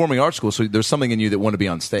went to the performing arts school, so there's something in you that wanted to be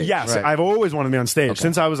on stage. Yes, right. I've always wanted to be on stage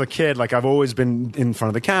since I was a kid. Like I've always been in front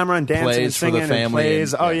of the camera and dancing plays and singing for the family and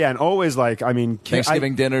plays. And always like, I mean,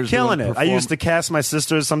 Thanksgiving dinners, killing it. I used to cast my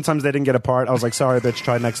sisters. Sometimes they didn't get a part. I was like, sorry, bitch,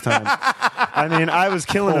 try next time. I mean, I was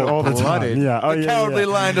killing it all the time. Yeah, the Cowardly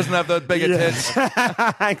Lion doesn't have that big a tits.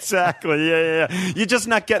 Exactly. Yeah. You're just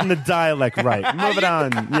not getting the dialect right. Move it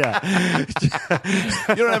on. Yeah.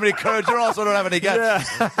 You don't have any courage. You also don't have any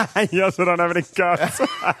guts. Yeah. You also don't have any guts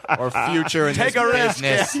or future in Take this a risk.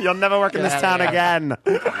 business. You'll never work in this town again.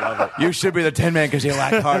 You should be the 10 man because you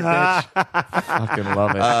lack heart, bitch. Fucking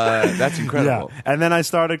love it. That's incredible. Yeah. And then I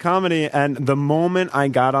started comedy, and the moment I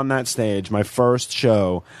got on that stage, my first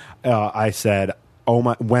show, I said,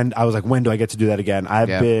 when do I get to do that again? I've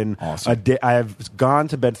been awesome. I have gone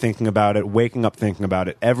to bed thinking about it, waking up thinking about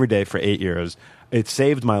it every day for 8 years. It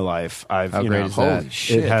saved my life. How great is that? Holy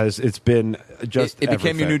shit. It's been just it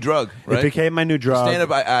became your new drug, right? It became my new drug. Stand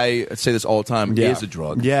up, I say this all the time, is a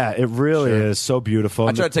drug. Yeah, it really is so beautiful.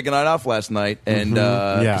 I tried to take a night off last night, and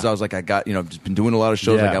because I was like, I got just been doing a lot of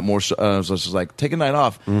shows. I got more. I was just like, take a night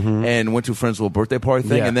off, and went to a friend's little birthday party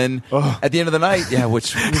thing, and then at the end of the night,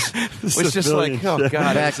 which just like, oh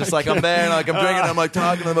god, it's just like I'm there, and like I'm drinking, I'm like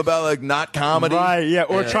talking to them about like not comedy, right? Yeah,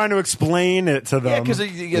 or trying to explain it to them. Yeah, because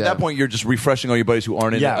at that point you're just refreshing all your buddies who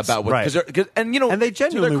aren't in it about what, and they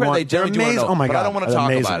genuinely want. They genuinely amazing. Know, oh my but god, I don't want to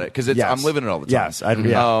talk about it because I'm living it all the time. Yes,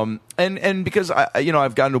 and because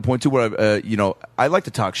I've gotten to a point too where I like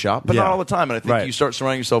to talk shop, but not all the time. And I think you start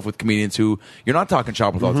surrounding yourself with comedians who you're not talking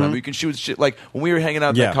shop with all the time. But you can shoot shit. Like when we were hanging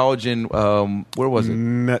out at college in where was it?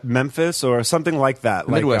 Memphis or something like that.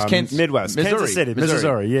 Midwest, Midwest, Missouri. Kansas City,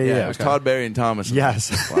 Missouri. Yeah. It was Todd Barry and Thomas.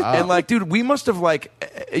 Yes, wow. And like, dude, we must have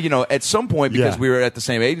at some point because we were at the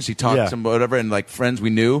same agency, talked some whatever, and like friends we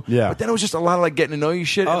knew. Yeah. But then it was just a lot of like getting to know you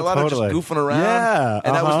shit, and a lot of just goofing around. Yeah,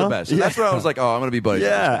 and that was the best. So that's where I was like, oh, I'm gonna be buddies.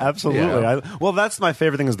 Yeah, absolutely. Well, that's my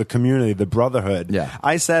favorite thing is the community, the brotherhood. Yeah.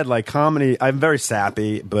 I said like comedy. I'm very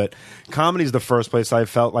sappy, but comedy is the first place I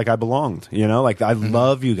felt like I belonged. Like I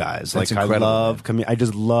love you guys. That's like incredible, I love I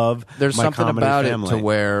just love. There's my something comedy about family. it to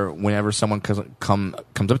where whenever someone comes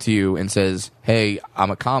up to you and says, "Hey,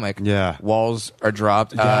 I'm a comic," walls are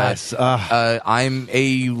dropped. Yes. I'm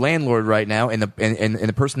a landlord right now, and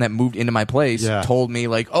the person that moved into my place told me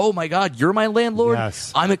like, "Oh my god, you're my landlord.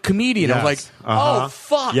 Yes. I'm a comedian." Yes. I was like, "Oh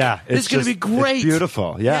fuck, this is gonna be great." It's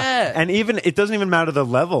beautiful. Yeah. And even it doesn't even matter the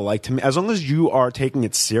level. Like to me, as long as you are taking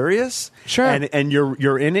it serious, sure, and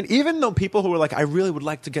you're in it. Even though people who are like, I really would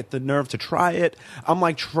like to get the nerve to try it. I'm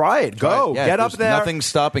like, try it. Go. Yeah, get up there. Nothing's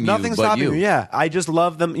stopping you. Nothing's stopping you. Yeah. I just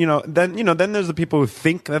love them. Then there's the people who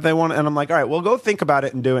think that they want it, and I'm like, all right, well, go think about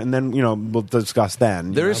it and do it, and then we'll discuss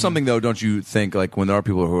then. There is something though, don't you think? Like when there are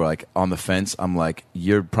people who are like on the fence, I'm like,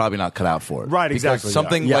 you're probably not cut out for it, right? Because exactly.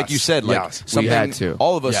 something like you said, like something. We had to.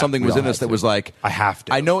 All of us, something was in us that was like, I have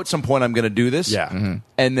to. I know at some point I'm going to do this. Yeah.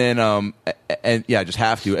 And then, I just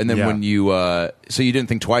have to. And then when you, so you didn't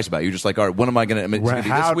think twice about it. You're just like, all right, when am I going to? It's going to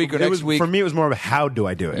be this week or next week. For me, it was more of how do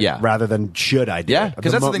I do it? Yeah. Rather than should I do it? Yeah,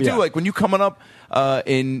 because that's the thing too. Like when you coming up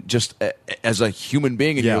in just as a human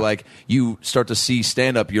being, and you're like, you start to see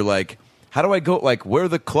stand up. You're like, how do I go? Like, where are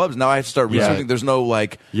the clubs? Now I have to start researching. There's no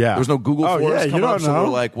there's no Google for us coming up. So we're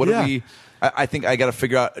like, what do we? I think I got to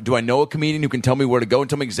figure out, do I know a comedian who can tell me where to go and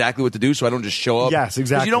tell me exactly what to do so I don't just show up? Yes,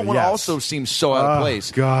 exactly. Because you don't want to also seem so out of place.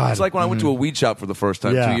 God. It's like when I went to a weed shop for the first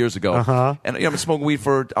time 2 years ago. And I've been smoking weed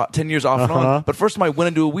for 10 years off and on. But first time I went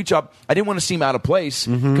into a weed shop, I didn't want to seem out of place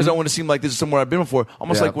because I want to seem like this is somewhere I've been before.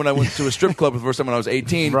 Almost like when I went to a strip club for the first time when I was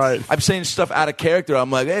 18. Right. I'm saying stuff out of character. I'm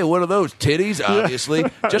like, hey, what are those? Titties, obviously.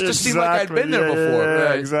 Just to seem like I'd been there before.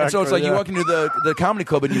 Yeah, exactly. And so it's like you walk into the comedy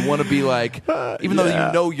club and you want to be like, even though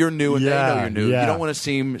you know you're new and they know you're new, you don't want to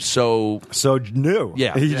seem so new.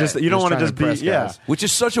 Yeah. You don't want to just be which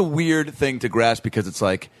is such a weird thing to grasp because it's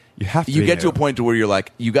like you have to get to a point to where you're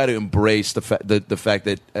like you got to embrace the fact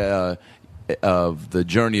that of the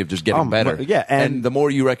journey of just getting better. Yeah, and the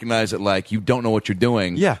more you recognize that like you don't know what you're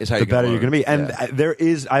doing, is how the better you're going to be. And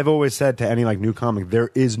I've always said to any like new comic,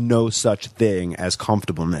 there is no such thing as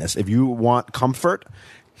comfortableness. If you want comfort,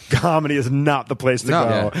 comedy is not the place to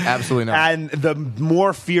go. Yeah, absolutely not. And the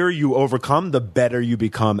more fear you overcome, the better you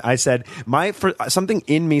become. I said, something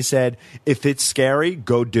in me said, if it's scary,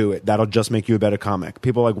 go do it. That'll just make you a better comic.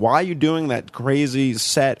 People are like, why are you doing that crazy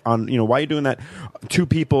set on, why are you doing that 2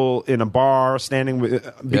 people in a bar standing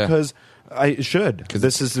with, because I should, because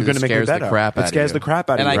this is going to make me better. It scares the crap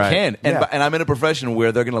out of you. And I can. And I'm in a profession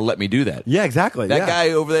where they're going to let me do that. Yeah, exactly. That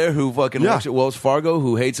guy over there who fucking works at Wells Fargo,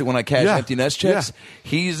 who hates it when I cash empty nest checks,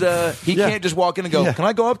 he can't just walk in and go, can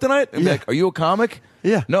I go up tonight? And be like, are you a comic?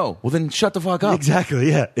 Yeah. No. Well, then shut the fuck up. Exactly.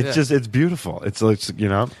 Yeah. It's just, it's beautiful. It's I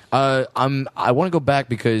want to go back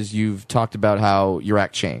because you've talked about how your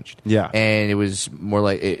act changed. Yeah. And it was more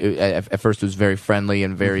like, at first it was very friendly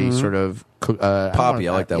and very sort of poppy.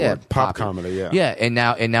 I like that word. Pop comedy. Yeah. Yeah. And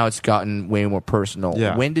now it's gotten way more personal.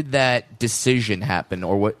 Yeah. When did that decision happen,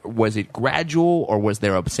 or was it gradual, or was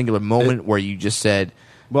there a singular moment where you just said,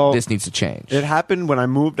 well, this needs to change? It happened when I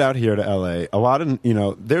moved out here to LA. A lot of,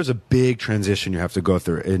 there's a big transition you have to go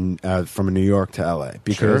through from New York to LA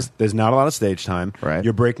because there's not a lot of stage time. Right.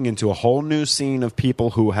 You're breaking into a whole new scene of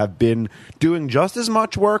people who have been doing just as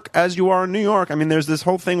much work as you are in New York. I mean, there's this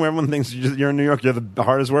whole thing where everyone thinks you're in New York, you're the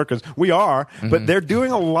hardest workers. We are, but they're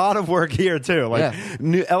doing a lot of work here too. Like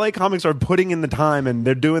LA comics are putting in the time and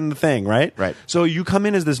they're doing the thing, right? Right. So you come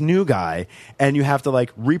in as this new guy and you have to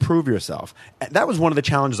like reprove yourself. That was one of the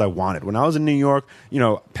challenges I wanted. When I was in New York,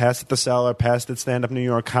 Past at the Cellar, Past at Stand Up New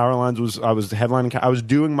York, Caroline's I was headlining, I was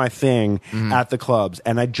doing my thing at the clubs,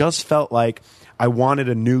 and I just felt like I wanted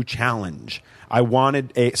a new challenge. I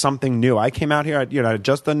wanted something new. I came out here, I had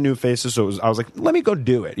just done New Faces, so I was like, let me go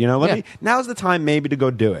do it. Now's the time maybe to go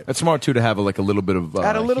do it. It's smart too to have a little bit of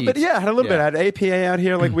had a little heat. bit. I had APA out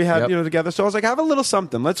here, like we had together. So I was like, have a little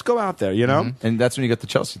something. Let's go out there. And that's when you got the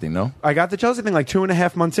Chelsea thing, no? I got the Chelsea thing like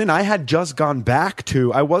 2.5 months in. I had just gone back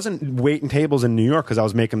to. I wasn't waiting tables in New York because I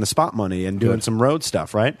was making the spot money and doing some road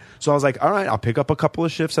stuff, right? So I was like, all right, I'll pick up a couple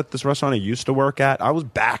of shifts at this restaurant I used to work at. I was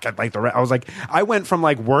back at like I was like, I went from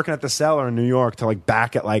like working at the Cellar in New York to like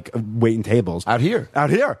back at like waiting tables out here.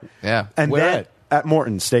 Yeah. And where then at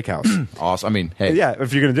Morton's Steakhouse. Awesome. I mean, hey. Yeah,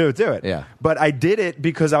 if you're going to do it. Yeah. But I did it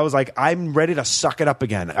because I was like, I'm ready to suck it up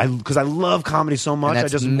again. Because I love comedy so much. I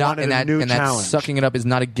just wanted a new challenge. Sucking it up is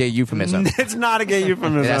not a gay euphemism. It's not a gay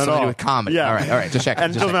euphemism it has at something all. to do with comedy. Yeah. All right. Just check.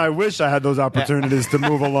 And I wish I had those opportunities to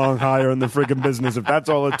move along higher in the freaking business. If that's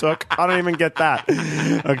all it took, I don't even get that.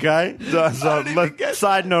 Okay? So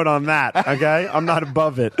side note on that. Okay? I'm not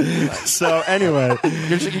above it. So anyway.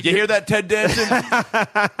 You hear that, Ted Danson?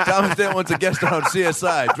 Thomas Dent wants a guest star on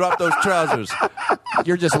CSI. Drop those trousers.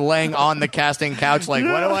 You're just laying on the casting couch like,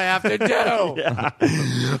 what do I have to do?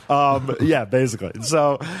 Yeah, basically.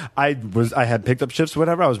 So I had picked up shifts,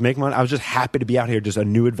 whatever. I was making money. I was just happy to be out here, just a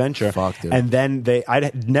new adventure. Fuck, dude. And then I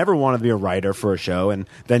never wanted to be a writer for a show. And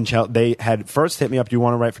then they had first hit me up, do you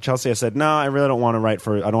want to write for Chelsea? I said, no, I really don't want to write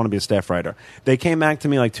I don't want to be a staff writer. They came back to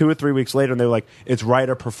me like 2 or 3 weeks later and they were like, it's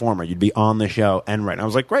writer-performer. You'd be on the show and write. And I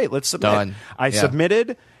was like, great, let's submit. Done. I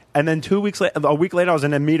submitted. And then a week later, I was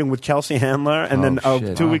in a meeting with Chelsea Handler. And then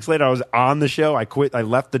 2 weeks later, I was on the show. I quit. I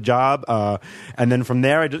left the job. And then from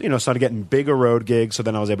there, I just started getting bigger road gigs. So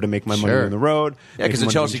then I was able to make my money on the road. Yeah, because the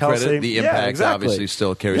Chelsea credit, the impact obviously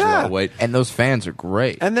still carries a lot of weight. And those fans are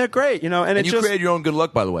great. And they're great, And you created your own good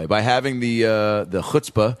luck, by the way, by having the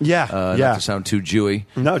chutzpah. Not to sound too Jewy.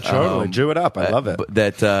 No, totally. Jew it up. I love it.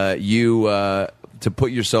 That you... to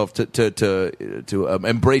put yourself to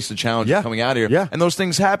embrace the challenge of coming out here, and those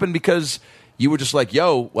things happen because you were just like,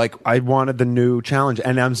 yo, like I wanted the new challenge,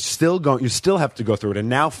 and I'm still going. You still have to go through it, and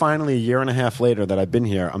now finally, 1.5 years later that I've been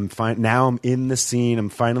here, I'm fine. Now I'm in the scene. I'm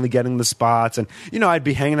finally getting the spots, and I'd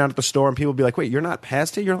be hanging out at the store, and people would be like, "Wait, you're not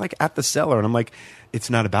past it? You're like at the Cellar," and I'm like. It's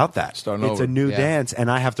not about that. It's a new dance, and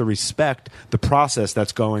I have to respect the process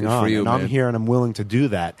that's going on. You, and I'm here, and I'm willing to do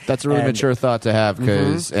that. That's a really mature thought to have,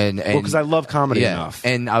 because because I love comedy enough,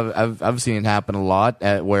 and I've seen it happen a lot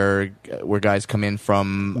where guys come in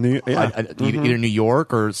from either New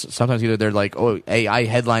York or sometimes either they're like, oh, hey, I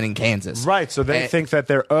headline in Kansas, right? So they think that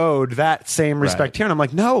they're owed that same respect here, and I'm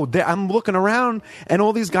like, no, I'm looking around, and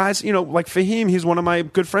all these guys, like Fahim, he's one of my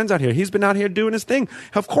good friends out here. He's been out here doing his thing.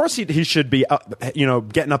 Of course, he should be.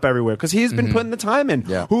 Getting up everywhere because he's been putting the time in.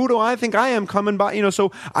 Yeah. Who do I think I am coming by?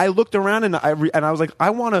 So I looked around and I was like,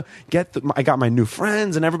 I want to get. I got my new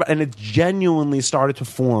friends and everybody, and it genuinely started to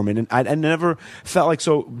form. And I never felt like.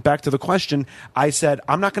 So back to the question, I said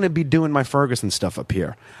I'm not going to be doing my Ferguson stuff up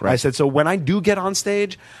here. Right. I said, so when I do get on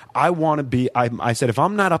stage, I want to be. I said, if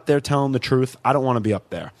I'm not up there telling the truth, I don't want to be up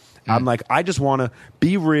there. I'm like, I just want to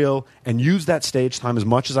be real and use that stage time as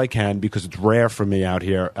much as I can because it's rare for me out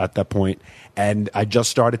here at that point. And I just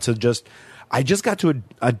started to I just got to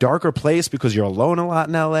a darker place because you're alone a lot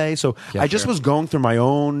in LA. So I just was going through my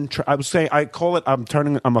own. I was saying, I call it. I'm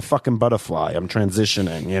a fucking butterfly. I'm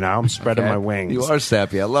transitioning. You know, I'm spreading my wings. You are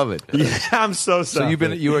sappy. I love it. Yeah, I'm so sappy.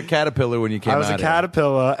 So you were a caterpillar when you came out. I was a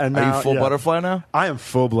caterpillar, and are now, you full butterfly now? I am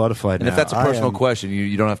full butterfly now. And if that's a personal question,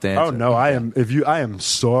 you don't have to answer. Oh no, I am. I am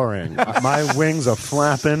soaring. My wings are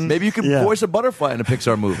flapping. Maybe you can voice a butterfly in a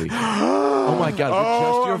Pixar movie. Oh my God!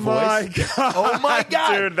 Just your voice. Oh my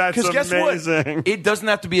God, dude, that's amazing. Guess what? It doesn't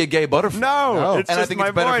have to be a gay butterfly. No, it's and just I think my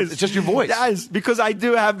it's better. voice. It's just your voice. Yes, because I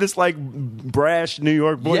do have this like brash New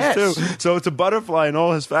York voice too. So it's a butterfly and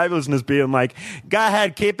all his fabulousness being like, "Go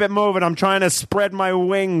ahead, keep it moving. I'm trying to spread my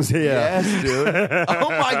wings here." Yes, dude. Oh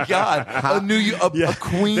my God, a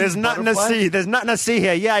queen. There's nothing butterfly? to see. There's nothing to see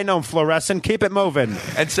here. Yeah, I know, fluorescent. Keep it moving.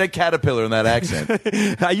 And say caterpillar in that accent.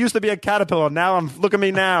 I used to be a caterpillar. Now look at me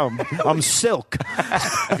now. I'm silk.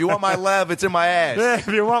 If you want my love, it's in my ass.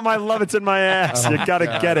 If you want my love, it's in my ass. You gotta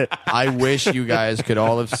get it. I wish you guys could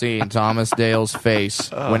all have seen Thomas Dale's face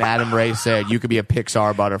when Adam Ray said you could be a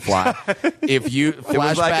Pixar butterfly. If you It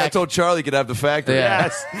was like I told Charlie he could have the factory. yeah,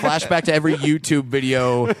 Yes. flashback to every YouTube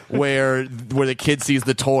video where the kid sees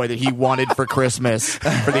the toy that he wanted for Christmas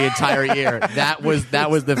for the entire year. That was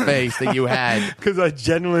the face that you had. Because I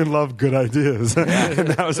genuinely love good ideas. And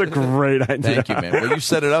that was a great idea. Thank you, man. Well, you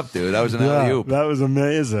set it up, dude. That was an alley-oop. That was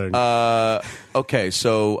amazing. Okay,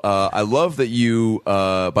 so I love that you,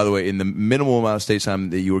 by the way, in the minimal amount of stage time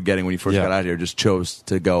that you were getting when you first got out here, just chose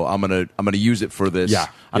to go. I'm gonna use it for this. Yeah,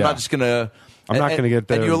 I'm not just gonna. I'm not gonna get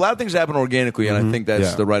there. And you allow things to happen organically, and I think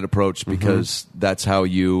that's the right approach because that's how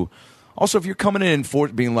you. Also, if you're coming in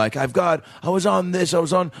and being like, I was on this,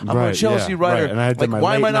 I'm a Chelsea writer. Right. And I had like, my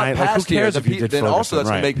why am I not late night- past who cares here? if you did Then also that's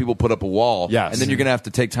Ferguson, going to make people put up a wall. Yes. And then you're going to have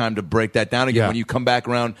to take time to break that down again Yeah. when you come back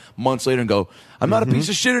around months later and go, I'm not a piece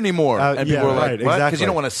of shit anymore. And people are like, what? Because you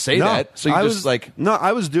don't want to say that. So you I just was, like... No,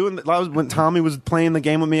 I was doing... when Tommy was playing the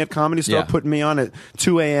game with me at Comedy Store, Yeah. putting me on at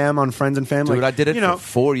 2 a.m. on Friends and Family. Dude, I did it for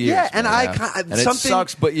 4 years. Yeah, and man. and it something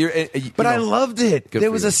sucks, but I loved it. Good There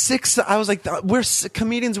for was you. a six. I was like, we're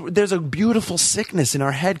comedians. There's a beautiful sickness in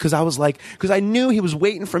our head because I knew he was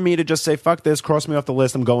waiting for me to just say, fuck this, cross me off the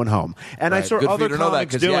list, I'm going home. And I Right. saw Good for other you to know that,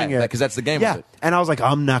 comics 'cause, doing yeah, it. because that's the game Yeah. with it. And I was like,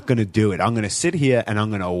 I'm not going to do it. I'm going to sit here and I'm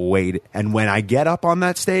going to wait. And when I get up on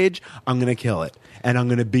that stage, I'm going to kill it. And I'm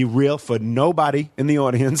going to be real for nobody in the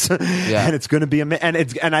audience. And it's going to be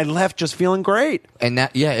and I left just feeling great. And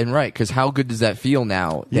that, and right, because how good does that feel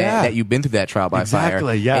now Yeah. that you've been through that trial by fire?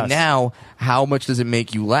 Exactly, yes. And now, how much does it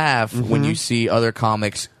make you laugh when you see other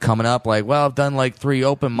comics coming up like, well, I've done like 3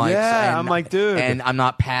 open mics. Yeah, and, I'm like, dude. And I'm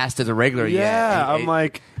not passed as a regular yet. Yeah, And I'm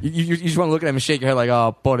like... You just want to look at him and shake your head like,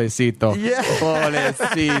 oh, pobrecito. Yeah.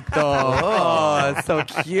 Pobrecito. Oh, it's so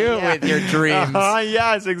cute with your dreams.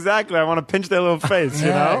 Yes, exactly. I want to pinch their little face, you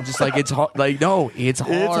know? Just like it's hard. Like, no, it's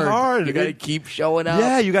hard. It's hard. You got to keep showing up.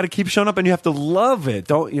 Yeah, you got to keep showing up and you have to love it,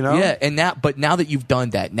 don't you know? Yeah, and now that you've done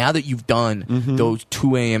that, now that you've done those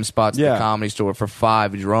 2 a.m. spots at Yeah. the Comedy Store for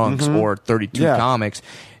 5 drunks or 32 Yeah. comics,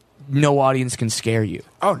 no audience can scare you.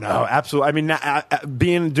 Oh no, absolutely. I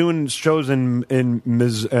mean, doing shows in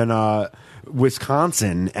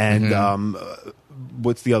Wisconsin and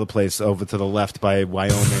what's the other place over to the left by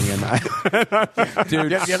Wyoming and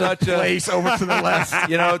Dude, such a place over to the left.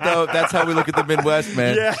 You know, though, that's how we look at the Midwest,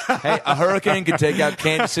 man. Yeah. Hey, a hurricane could take out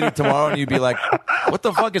Kansas City tomorrow, and you'd be like, "What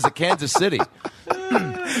the fuck is a Kansas City?"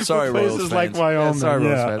 Sorry, places Royals like fans. Wyoming, Yeah, sorry,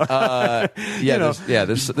 yeah. Royals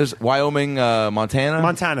fans. There's Wyoming, Montana.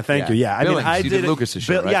 Montana, thank you. Yeah, Billings, I you did Lucas's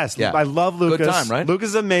show, right? Yes, Yeah. I love Lucas. Good time, right? Lucas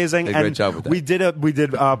is amazing. Did a great and job with that. We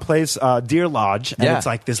did a place, Deer Lodge, and Yeah. it's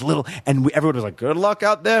like this little, and everyone was like, "Good luck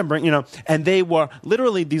out there," and they were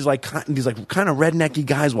literally these kind of rednecky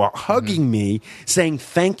guys were hugging me, saying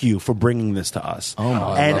thank you for bringing this to us. Oh,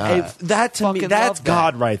 my and God. if that to me, Fucking that's love that.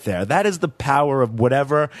 God right there. That is the power of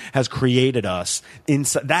whatever has created us.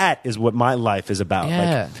 That is what my life is about.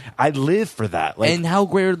 Yeah. Like, I live for that. Like, And how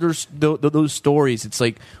great are those stories? It's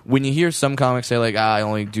like when you hear some comics say like, I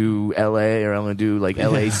only do L.A. or I only do like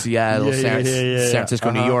L.A., Seattle, Yeah, San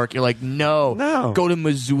Francisco, New York. You're like, no. Go to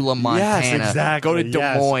Missoula, Montana. Yes, exactly. Go to Des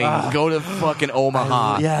Yes. Moines. Go to fucking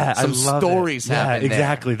Omaha. I Some love stories it. happen there.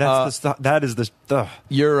 Exactly. That's the stuff. That is the stuff.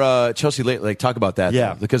 You're Chelsea Lately. Like, talk about that.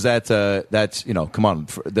 Yeah. though, because that's come on.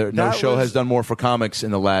 No That show was- has done more for comics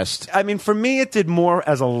in the last. I mean, for me, it did more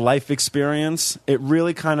as as a life experience, it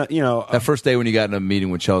really kind of, That first day when you got in a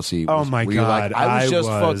meeting with Chelsea. Oh my were you God, like, I was just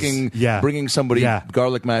fucking bringing somebody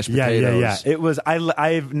garlic mashed potatoes. Yeah. It was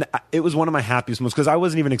it was one of my happiest moments because I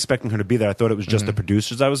wasn't even expecting her to be there. I thought it was just the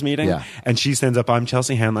producers I was meeting. Yeah. And she stands up, I'm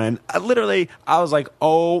Chelsea Handler, and I was like,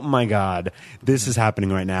 oh my God, this is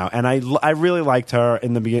happening right now. And I really liked her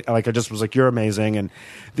in the beginning. Like, I just was like, you're amazing. And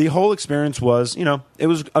the whole experience was, it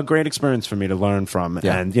was a great experience for me to learn from.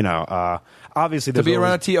 Yeah. And, obviously, to be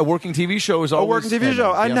around a working TV show is always a working TV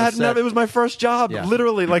show. I had never. It was my first job. Yeah.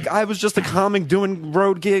 Literally, like I was just a comic doing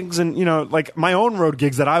road gigs, and like my own road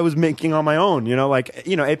gigs that I was making on my own.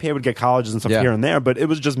 APA would get colleges and stuff here and there, but it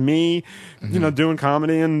was just me, doing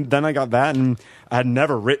comedy, and then I got that, and I had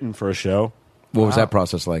never written for a show. What was that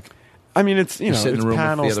process like? I mean, it's it's in a room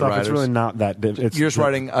panel with the other stuff. writers? It's really not that. It's You're just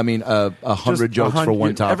writing. I mean, 100 jokes for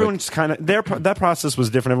one topic. Everyone's kind of that process was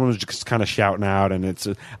different. Everyone was just kind of shouting out,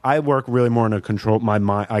 and I work really more in a control my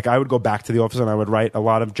mind. Like I would go back to the office and I would write a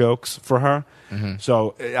lot of jokes for her.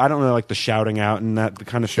 So I don't really like the shouting out and that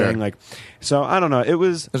kind of thing. Like, so I don't know. It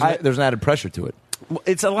was there's an added pressure to it.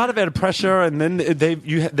 It's a lot of added pressure, and then they've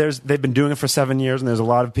been doing it for 7 years, and there's a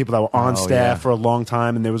lot of people that were on staff for a long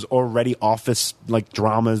time, and there was already office like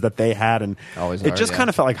dramas that they had, and it just kind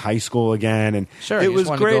of felt like high school again. And it was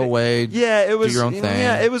great. To go away, it was do your own thing.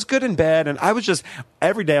 Yeah, it was good and bad, and I was just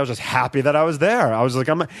every day I was just happy that I was there. I was like,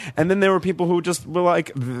 and then there were people who just were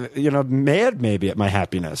like, mad maybe at my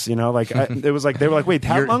happiness. It was like they were like, wait,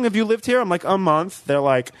 how long have you lived here? I'm like, a month. They're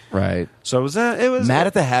like, right. So it was mad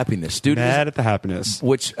at the happiness, dude. Mad at the happiness.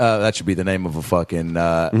 Which that should be the name of a fucking.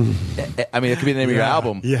 I mean, it could be the name of your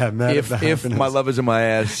album. Yeah, mad at the if happiness. My love is in my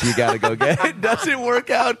ass, you gotta go get it. Doesn't work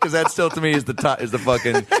out because that still to me is the top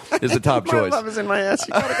choice. My love is in my ass.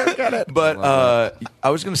 You gotta go get it. But I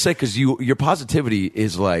was gonna say because your positivity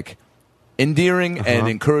is like endearing and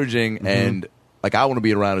encouraging, and like I want to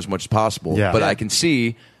be around as much as possible. Yeah. But I can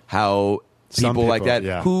see how people like that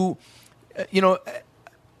who,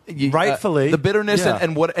 rightfully the bitterness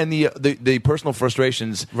and the personal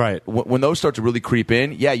frustrations, right? When those start to really creep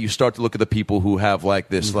in, you start to look at the people who have like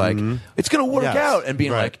this, like it's gonna work out, and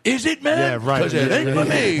being like, is it, man? Yeah, right. Because it ain't for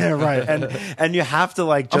me. Yeah, right. And you have to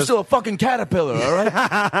like. I'm still a fucking caterpillar, all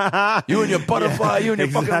right. You and your butterfly, you and your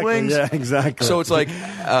fucking wings. Yeah, exactly. So it's like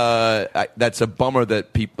that's a bummer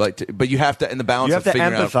that people like, but you have to in the balance. You have of to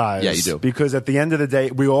figuring empathize. Out, yeah, you do. Because at the end of the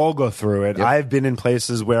day, we all go through it. Yep. I've been in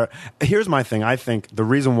places where here's my thing. I think the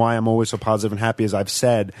reason why I'm always so positive and happy is I've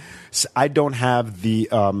said I don't have the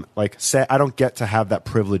I don't get to have that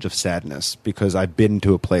privilege of sadness because I've been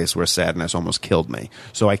to a place where sadness almost killed me.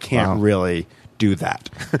 So I can't really do that.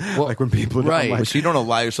 Well, like when people right. like, so you don't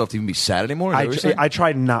allow yourself to even be sad anymore? I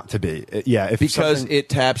try not to be. Yeah. Because it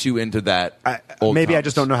taps you into that. Maybe I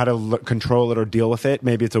just don't know how to control it or deal with it.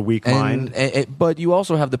 Maybe it's a weak mind. But you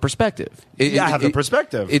also have the perspective. I have the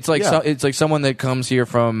perspective. It's like it's like someone that comes here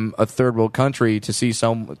from a third world country to see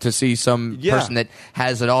some person that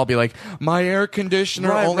has it all be like, my air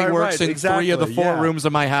conditioner only works in 3 of the 4 rooms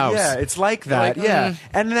of my house. Yeah, it's like that. Like,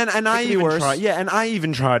 and I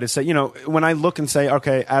even try to say, when I look and say,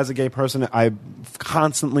 okay, as a gay person, I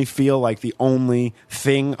constantly feel like the only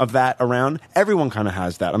thing of that around. Everyone kind of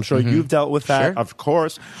has that. I'm sure you've dealt with that, of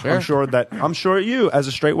course. Sure. I'm sure you, as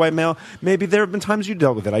a straight white male, maybe there have been times you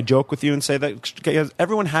dealt with it. I joke with you and say that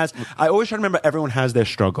everyone has. I always try to remember everyone has their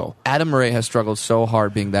struggle. Adam Murray has struggled so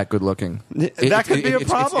hard being that good looking. That could be a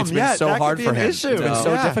problem. It's been so hard for him. Issue. It's been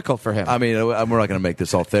so difficult for him. I mean, we're not going to make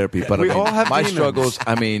this all therapy, but we all have my demons. struggles.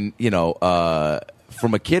 I mean,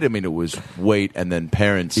 from a kid, I mean, it was weight and then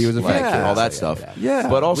parents. He was a all that stuff. Yeah.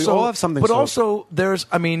 But also, we all have something. But also, there's,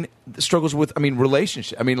 struggles with,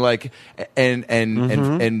 relationship.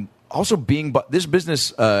 And also being this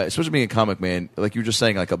business, especially being a comic, man. Like you were just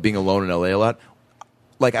saying, like being alone in LA a lot.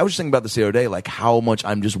 Like I was just thinking about this the other day, like how much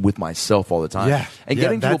I'm just with myself all the time. Yeah. And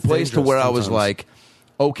getting to a place to where I was like.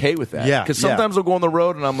 Okay with that, yeah. Because sometimes I'll go on the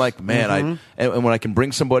road and I'm like, man, and when I can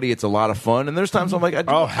bring somebody, it's a lot of fun. And there's times I'm like, I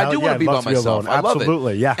do want to be by myself. I love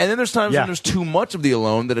Absolutely, it. yeah. And then there's times when there's too much of the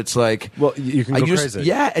alone that it's like, well, you can go crazy.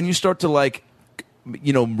 Yeah, and you start to like,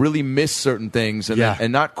 really miss certain things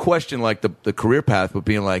and not question like the career path, but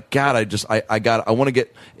being like, God, I want to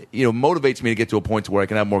get, motivates me to get to a point to where I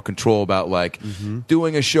can have more control about like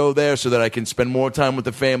doing a show there so that I can spend more time with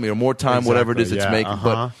the family or more time, whatever it is it's making.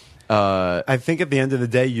 But I think at the end of the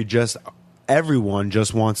day, everyone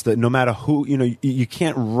just wants to, no matter who, you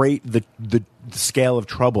can't rate the scale of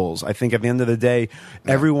troubles. I think at the end of the day,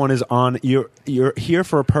 everyone is on, you're here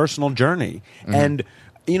for a personal journey. And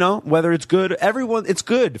you know, whether it's good, it's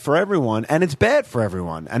good for everyone, and it's bad for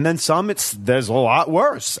everyone. And then some, there's a lot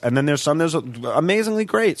worse, and then there's amazingly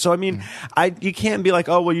great. So I mean, you can't be like,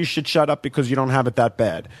 oh well, you should shut up because you don't have it that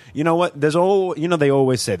bad. You know what? They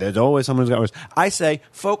always say there's always someone who's got worse. I say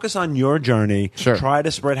focus on your journey. Sure. Try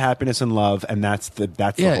to spread happiness and love, and that's the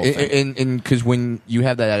whole thing. And because when you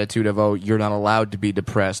have that attitude of, oh, you're not allowed to be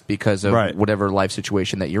depressed because of whatever life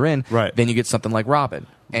situation that you're in, then you get something like Robin.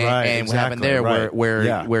 And what happened there,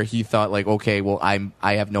 where he thought like, okay, well,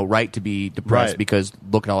 I have no right to be depressed because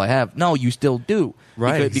look at all I have. No, you still do,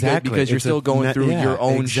 because you're still going through your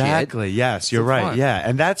own shit. Exactly. Yes, you're right. Fun. Yeah,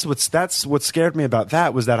 and that's what scared me about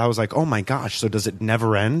that was that I was like, oh my gosh, so does it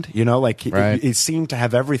never end? You know, like it seemed to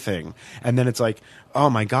have everything, and then it's like, oh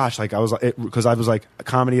my gosh, like because I was like,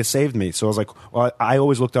 comedy has saved me. So I was like, well, I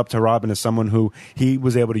always looked up to Robin as someone who he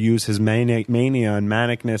was able to use his mania and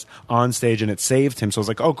manicness on stage, and it saved him. So I was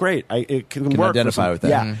like, oh great, it can work. Identify with that.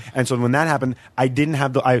 Yeah. And so when that happened, I didn't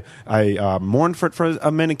have I mourned for it for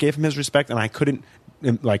a minute, gave him his respect, and I couldn't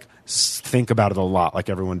like think about it a lot like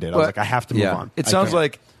everyone did. I was like, I have to move on. It sounds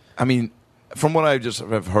like, I mean, from what I just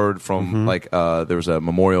have heard from there was a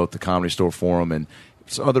memorial at the Comedy Store Forum and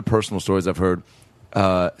some other personal stories I've heard.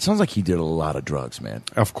 It sounds like he did a lot of drugs, man.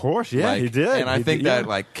 Of course, yeah, he did. And I think that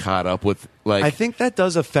like caught up with like. I think that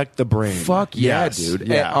does affect the brain. Fuck yeah, dude.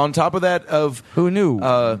 Yeah. And on top of that, who knew?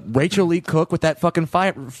 Rachel Lee Cook with that fucking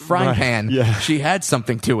frying pan. Yeah. She had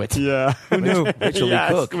something to it. Yeah, who knew? Rachel Lee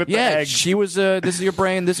Cook. With the eggs. She was. This is your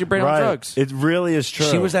brain. This is your brain on drugs. It really is true.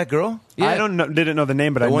 She was that girl. Yeah. Didn't know the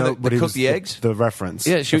name, but I know that cooked the eggs. The reference.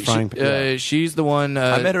 Yeah, she's the one.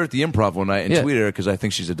 I met her at the Improv one night and tweeted her because I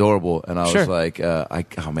think she's adorable, and I was like,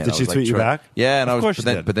 oh man, did she tweet you back? Yeah, and of course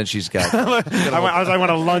but then she's got. I want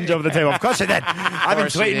to lunge over the table. Of course I did. I've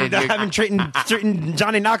been tweeting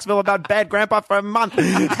Johnny Knoxville about bad grandpa for a month,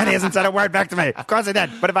 and he hasn't said a word back to me. Of course I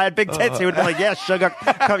did. But if I had big tits, he would be like, yeah, sugar,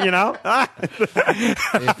 come, you know.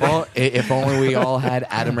 If only we all had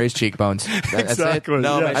Adam Ray's cheekbones. That's exactly. It.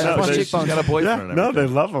 No, man, she's got a boyfriend. Yeah. No, they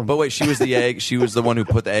love him. But wait, she was the egg. She was the one who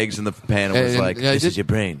put the eggs in the pan and was like, "This is your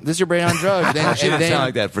brain. This is your brain on drugs." She didn't sound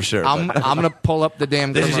like that for sure. I'm gonna pull up the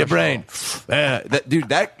damn. This is your brain,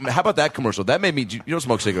 dude. How about that commercial? That made me. You don't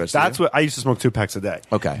smoke cigarettes. That's what I used to smoke 2 packs a day.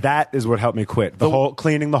 Okay, that is what helped me quit.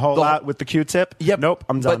 Cleaning the hole out with the Q-tip. Yep. Nope,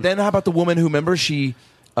 I'm done. But then how about the woman who remember she?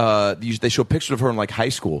 They show pictures of her in like high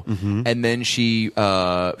school, and then she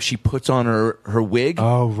puts on her wig.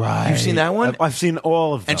 Oh right, you've seen that one? I've seen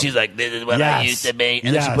all of them. And she's like, "This is what I used to be."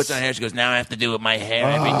 And then she puts on her hair. She goes, "Now I have to do it with my hair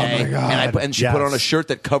every day." My God. And she put on a shirt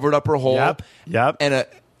that covered up her hole. Yep.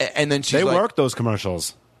 And then she's they like, work those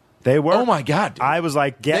commercials. They work. Oh my God, dude. I was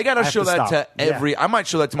like, they got to show that to every. I might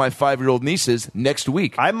show that to my 5-year-old nieces next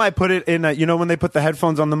week. I might put it in. You know when they put the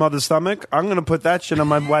headphones on the mother's stomach? I'm going to put that shit on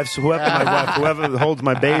my wife's. Whoever holds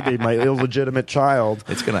my baby, my illegitimate child.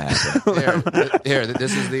 It's going to happen. Here,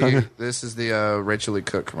 this is the Rachel Lee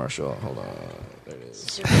Cook commercial. Hold on, there it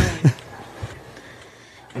is.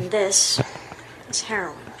 And this is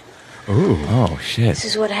heroin. Ooh, oh shit! This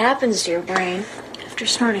is what happens to your brain after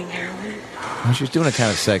snorting heroin. Oh, she's doing it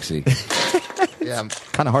kind of sexy. Yeah, I'm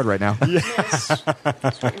kind of hard right now. Yes,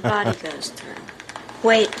 that's what your body goes through.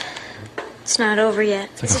 Wait, it's not over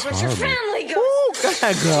yet. This is what your family goes through. Go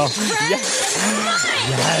ahead, girl.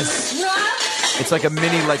 Yes. It's like a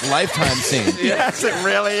mini Lifetime scene. Yes, it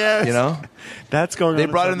really is. You know. That's going. They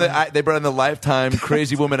brought in the Lifetime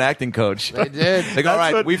Crazy Woman acting coach. They did. They go, all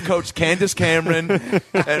right, we've coached Candace Cameron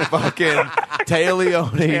and fucking Taya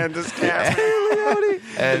Leone. Candace Cameron.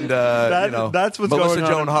 And that's what's Melissa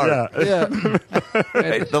going Joan on. Hart. Yeah.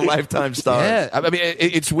 Right? The Lifetime stars. Yeah, I mean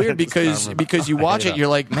it's weird because you watch it, you're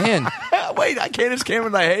like, man, wait, Candace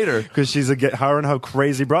Cameron, I hate her because she's her and her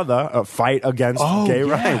crazy brother fight against gay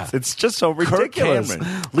rights. It's just so ridiculous.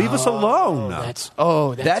 Leave us alone.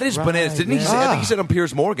 That is bananas. Didn't he say? I think he said on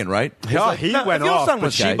Piers Morgan, right? Yeah, he went off,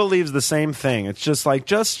 but she believes the same thing. It's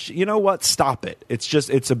just you know what? Stop it. It's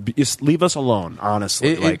just leave us alone. Honestly,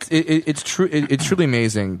 it's true. It's truly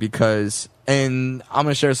amazing because, and I'm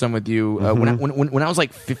going to share some with you. When I was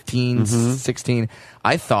like 15, 16,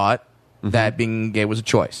 I thought that being gay was a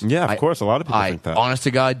choice. Yeah, of course. A lot of people think that. Honest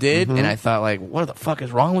to God, did, and I thought like, what the fuck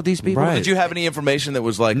is wrong with these people? Right. Did you have any information that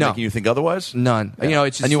was like making you think otherwise? None. Yeah. You know,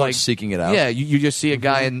 it's just and you like weren't seeking it out. Yeah, you just see a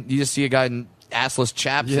guy in assless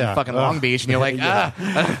chaps in fucking Long Beach, and you're like,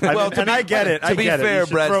 Well, I get it. To be fair,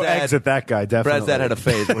 Brad's dad, eggs at that guy. Definitely. Brad's dad had a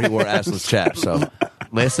phase where he wore assless chaps. So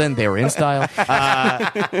Listen, they were in style.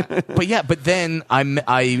 But then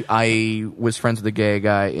I was friends with a gay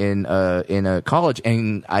guy in a college,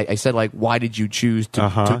 and I said, like, why did you choose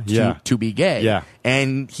to be gay? Yeah.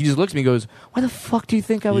 And he just looks at me and goes, why the fuck do you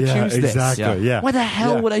think I would choose this? Exactly. Yeah. Why the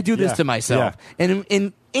hell would I do this Yeah. to myself?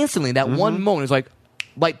 And instantly, that one moment is like,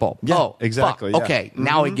 light bulb. Yeah, Oh, exactly, fuck. yeah. Okay,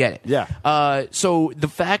 now I get it. Yeah. So the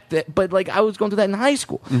fact that, but like I was going through that in high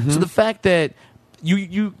school. So the fact that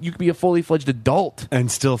you could be a fully fledged adult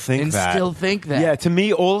And still think that. Yeah, to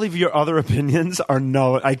me, all of your other opinions are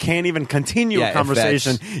no. I can't even continue Yeah, a if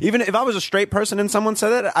conversation. that's- Even if I was a straight person and someone said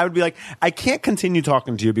that, I would be like, I can't continue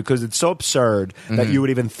talking to you because it's so absurd that you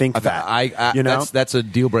would even think that. I you know? that's a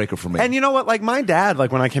deal breaker for me. And you know what? Like my dad,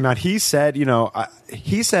 like when I came out, he said,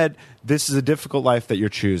 he said, this is a difficult life that you're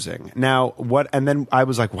choosing. Now, what? And then I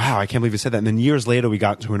was like, wow, I can't believe he said that. And then years later, we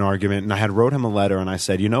got into an argument, and I had wrote him a letter, and I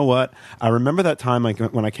said, you know what? I remember that time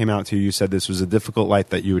when I came out to you, you said this was a difficult life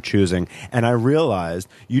that you were choosing, and I realized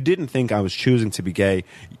you didn't think I was choosing to be gay.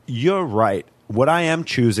 You're right. What I am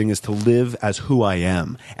choosing is to live as who I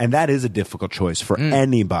am. And that is a difficult choice for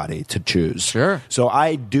anybody to choose. Sure. So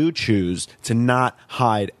I do choose to not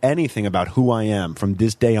hide anything about who I am from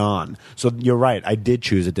this day on. So you're right. I did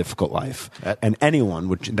choose a difficult life. And anyone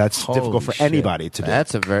would, that's difficult for anybody to do.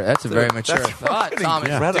 That's a very mature thought,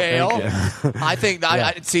 Thomas Dale. I think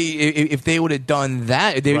I'd see if they would have done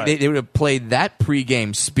that, they would have played that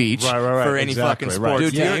pregame speech for any Exactly, fucking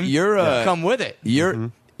sports Dude, team. you're come with it.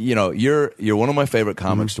 You're you're one of my favorite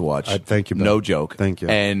comics to watch. Thank you, Ben. No joke. Thank you.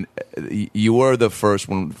 And you were the first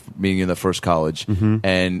one being in the first college,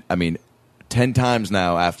 and I mean, 10 times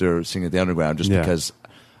now after seeing at the Underground, just because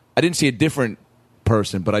I didn't see a different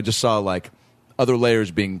person, but I just saw like other layers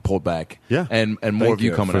being pulled back, and more of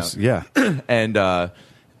you coming out,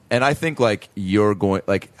 and I think like you're going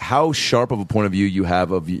like how sharp of a point of view you have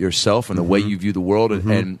of yourself and the way you view the world,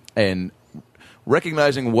 and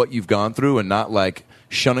recognizing what you've gone through and not like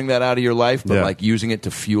shunning that out of your life, but like using it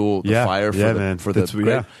to fuel the fire for the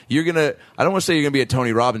great. You're gonna. I don't want to say you're gonna be a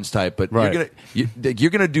Tony Robbins type, but you're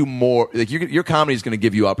gonna do more. Like your comedy is gonna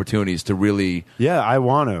give you opportunities to really. Yeah, I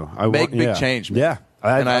want to. Make big change. Man. Yeah.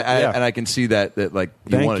 I can see that like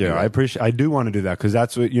you Thank want to you. do that. I appreciate. I do want to do that because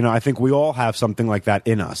that's what I think we all have something like that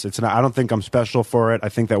in us. It's not. I don't think I'm special for it. I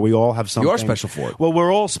think that we all have something. You are special for it. Well,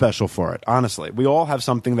 we're all special for it. Honestly, we all have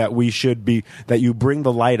something that we should be. That you bring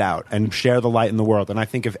the light out and share the light in the world. And I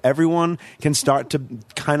think if everyone can start to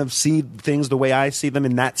kind of see things the way I see them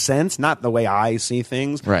in that sense, not the way I see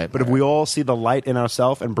things, right? But if we all see the light in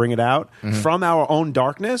ourselves and bring it out from our own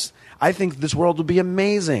darkness, I think this world will be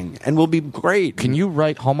amazing and will be great. Can you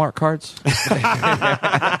write Hallmark cards?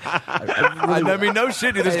 I mean, no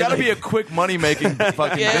shit, dude. There's got to be a quick money making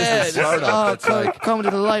fucking business startup. Come to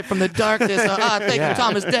the light from the darkness. Thank you,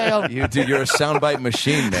 Thomas Dale. Dude, you're a soundbite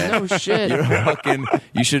machine, man. No shit. You're fucking.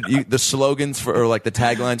 The slogans for or like the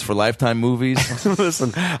taglines for Lifetime movies.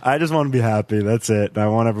 Listen, I just want to be happy. That's it. And I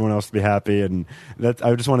want everyone else to be happy, and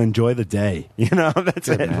I just want to enjoy the day. That's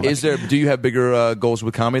it. Is there? Do you have bigger goals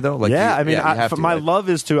with comedy though? Like, yeah, my right? love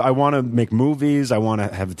is to. I want to make movies. I want to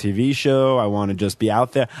have a TV show. I want to just be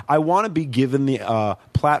out there. I want to be given the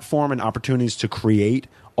platform and opportunities to create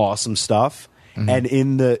awesome stuff. And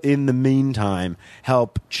in the meantime,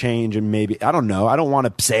 help change and maybe I don't know. I don't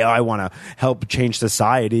want to say I want to help change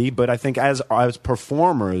society, but I think as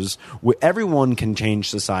performers, everyone can change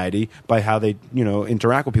society by how they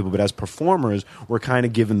interact with people. But as performers, we're kind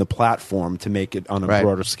of given the platform to make it on a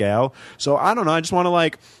broader scale. So I don't know. I just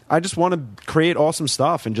want to create awesome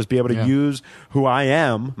stuff and just be able to use who I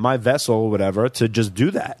am, my vessel, whatever, to just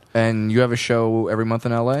do that. And you have a show every month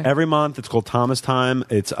in LA? Every month. It's called Thomas Time.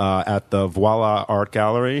 It's at the Voila Art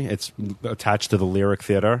Gallery. It's attached to the Lyric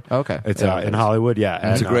Theater. Okay. It's in Hollywood,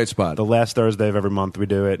 And it's a great spot. The last Thursday of every month we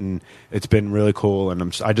do it, and it's been really cool.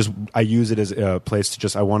 And I use it as a place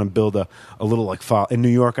to I want to build a little like in New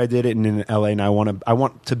York I did it, and in LA, and I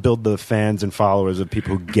want to build the fans and followers of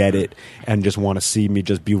people who get it and just want to see me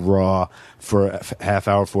just be raw for a half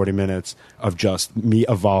hour, 40 minutes of just me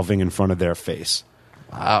evolving in front of their face.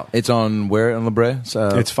 Wow. It's on where in La Brea?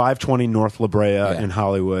 It's 520 North La Brea in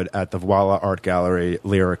Hollywood at the Voila Art Gallery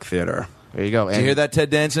Lyric Theater. There you go. Did you hear that, Ted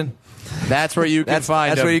Danson? That's where you can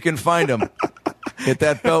find him. That's where you can find him. Get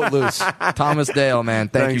that belt loose. Thomas Dale, man.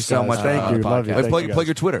 Thank you so guys. much. Thank you. Love you. Let's Thank you, plug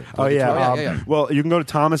your Twitter. Well, you can go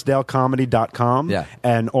to thomasdalecomedy.com,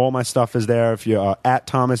 and all my stuff is there. If you're at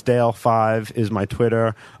thomasdale5 is my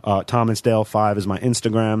Twitter, thomasdale5 is my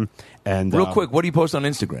Instagram. And real quick, what do you post on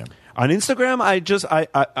Instagram? On Instagram,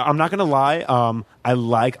 I'm not gonna lie. I'm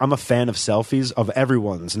a fan of selfies of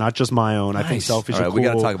everyone's, not just my own. I think selfies are cool. We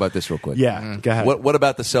got to talk about this real quick. Yeah, go ahead. What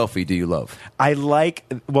about the selfie do you love?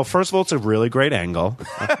 Well, first of all, it's a really great angle.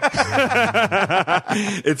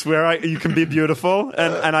 It's where you can be beautiful,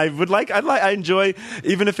 and I enjoy,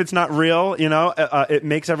 even if it's not real, it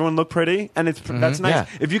makes everyone look pretty, and that's nice. Yeah.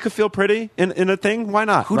 If you could feel pretty in a thing, why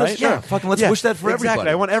not? Who right? does? Yeah, fucking let's wish that for everybody. Exactly.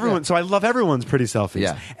 I want everyone, so I love everyone's pretty selfies.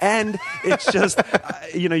 Yeah. And it's just,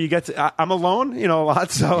 you get to, I'm alone, a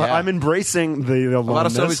lot, so I'm embracing the aloneness. A lot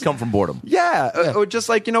of selfies come from boredom. Yeah, or just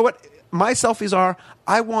like, you know what? My selfies are,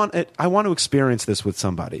 I want to experience this with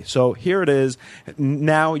somebody. So here it is.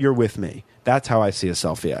 Now you're with me. That's how I see a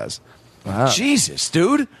selfie as. Wow. Jesus,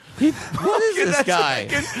 dude. What is this guy?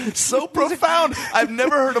 So profound. I've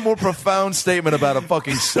never heard a more profound statement about a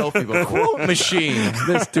fucking selfie before. Quote machine.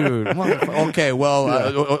 This dude. Okay, well,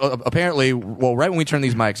 apparently, right when we turn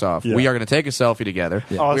these mics off, we are going to take a selfie together.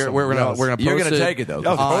 Yeah. Awesome. We're going to post You're going to it take it, though.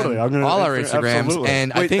 Totally. On all our Instagrams. Absolutely.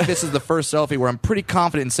 And I think this is the first selfie where I'm pretty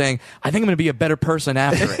confident in saying, I think I'm going to be a better person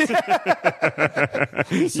after it.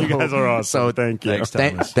 You guys are awesome. So thank you.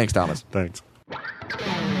 Thanks, Thomas. Thanks.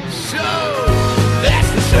 So,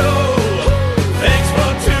 that's the show. Thanks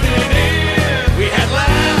for tuning in. We had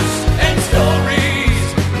laughs and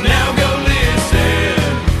stories. Now go listen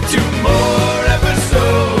to more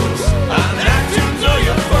episodes on iTunes or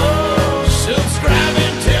your phone. Subscribe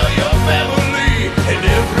and tell your family and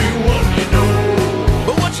everyone you know.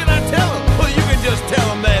 But what should I tell them? Well, you can just tell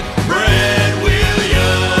them that Brad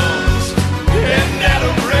Williams and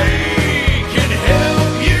Adam Ray can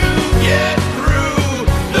help you get through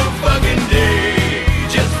the fucking day.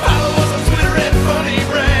 Just follow us on Twitter at Funny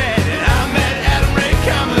Brad, and I'm at Adam Ray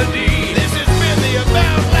Comedy. This has been the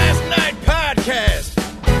About Last Night podcast.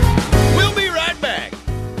 We'll be right back.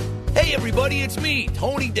 Hey everybody, it's me,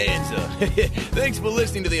 Tony Danza. Thanks for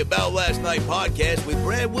listening to the About Last Night podcast with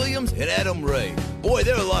Brad Williams and Adam Ray. Boy,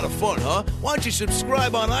 they're a lot of fun, huh? Why don't you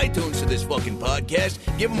subscribe on iTunes to this fucking podcast,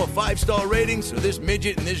 give them a 5-star rating so this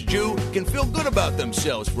midget and this Jew can feel good about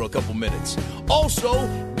themselves for a couple minutes. Also,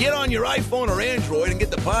 get on your iPhone or Android and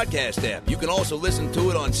get the podcast app. You can also listen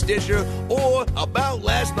to it on Stitcher or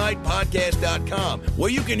aboutlastnightpodcast.com,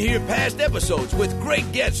 where you can hear past episodes with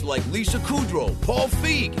great guests like Lisa Kudrow, Paul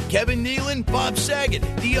Feig, Kevin Nealon, Bob Saget,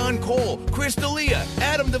 Dion Cole, Chris D'Elia,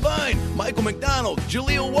 Adam Devine, Michael McDonald,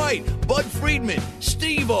 Jaleel White, Bud Friedman,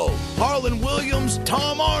 Steve-O, Harlan Williams,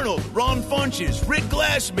 Tom Arnold, Ron Funches, Rick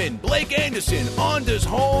Glassman, Blake Anderson, Anders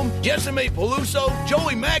Holm, Jessime Peluso,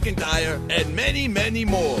 Joey McIntyre, and many, many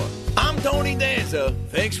more. I'm Tony Danza.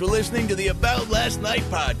 Thanks for listening to the About Last Night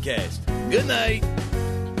podcast. Good night.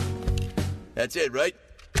 That's it, right?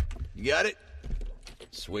 You got it?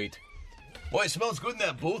 Sweet. Boy, it smells good in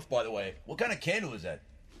that booth, by the way. What kind of candle is that?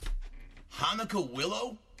 Hanukkah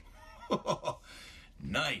willow?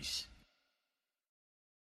 Nice.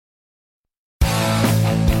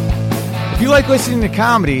 If you like listening to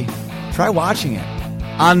comedy, try watching it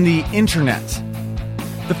on the internet.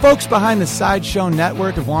 The folks behind the Sideshow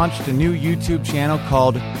Network have launched a new YouTube channel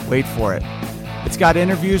called Wait For It. It's got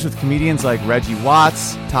interviews with comedians like Reggie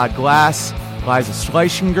Watts, Todd Glass, Liza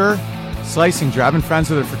Schlesinger. I've been friends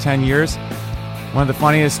with her for 10 years. One of the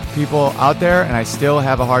funniest people out there, and I still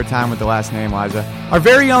have a hard time with the last name, Liza. Our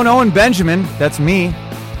very own Owen Benjamin, that's me,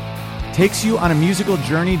 takes you on a musical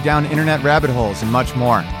journey down internet rabbit holes and much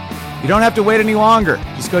more. You don't have to wait any longer.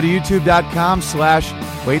 Just go to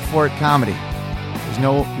youtube.com/waitforitcomedy. There's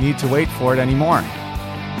no need to wait for it anymore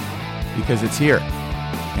because it's here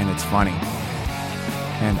and it's funny.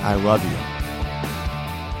 And I love you.